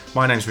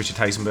 My name's Richard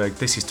Hazenberg.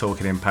 This is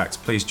Talking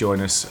Impact. Please join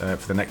us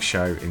for the next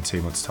show in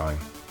 2 months' time.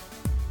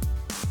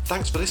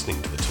 Thanks for listening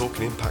to the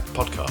Talking Impact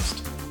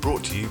podcast,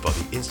 brought to you by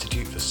the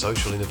Institute for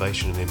Social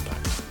Innovation and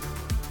Impact.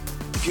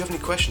 If you have any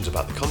questions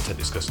about the content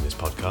discussed in this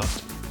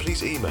podcast,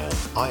 please email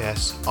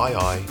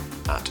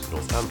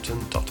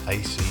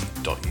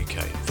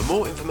isii@northampton.ac.uk. For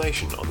more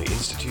information on the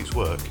Institute's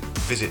work,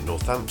 visit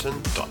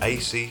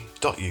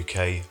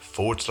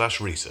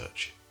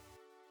northampton.ac.uk/research.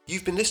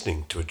 You've been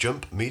listening to a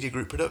Jump Media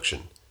Group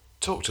production.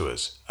 Talk to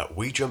us at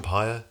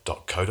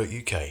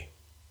wejumphigher.co.uk.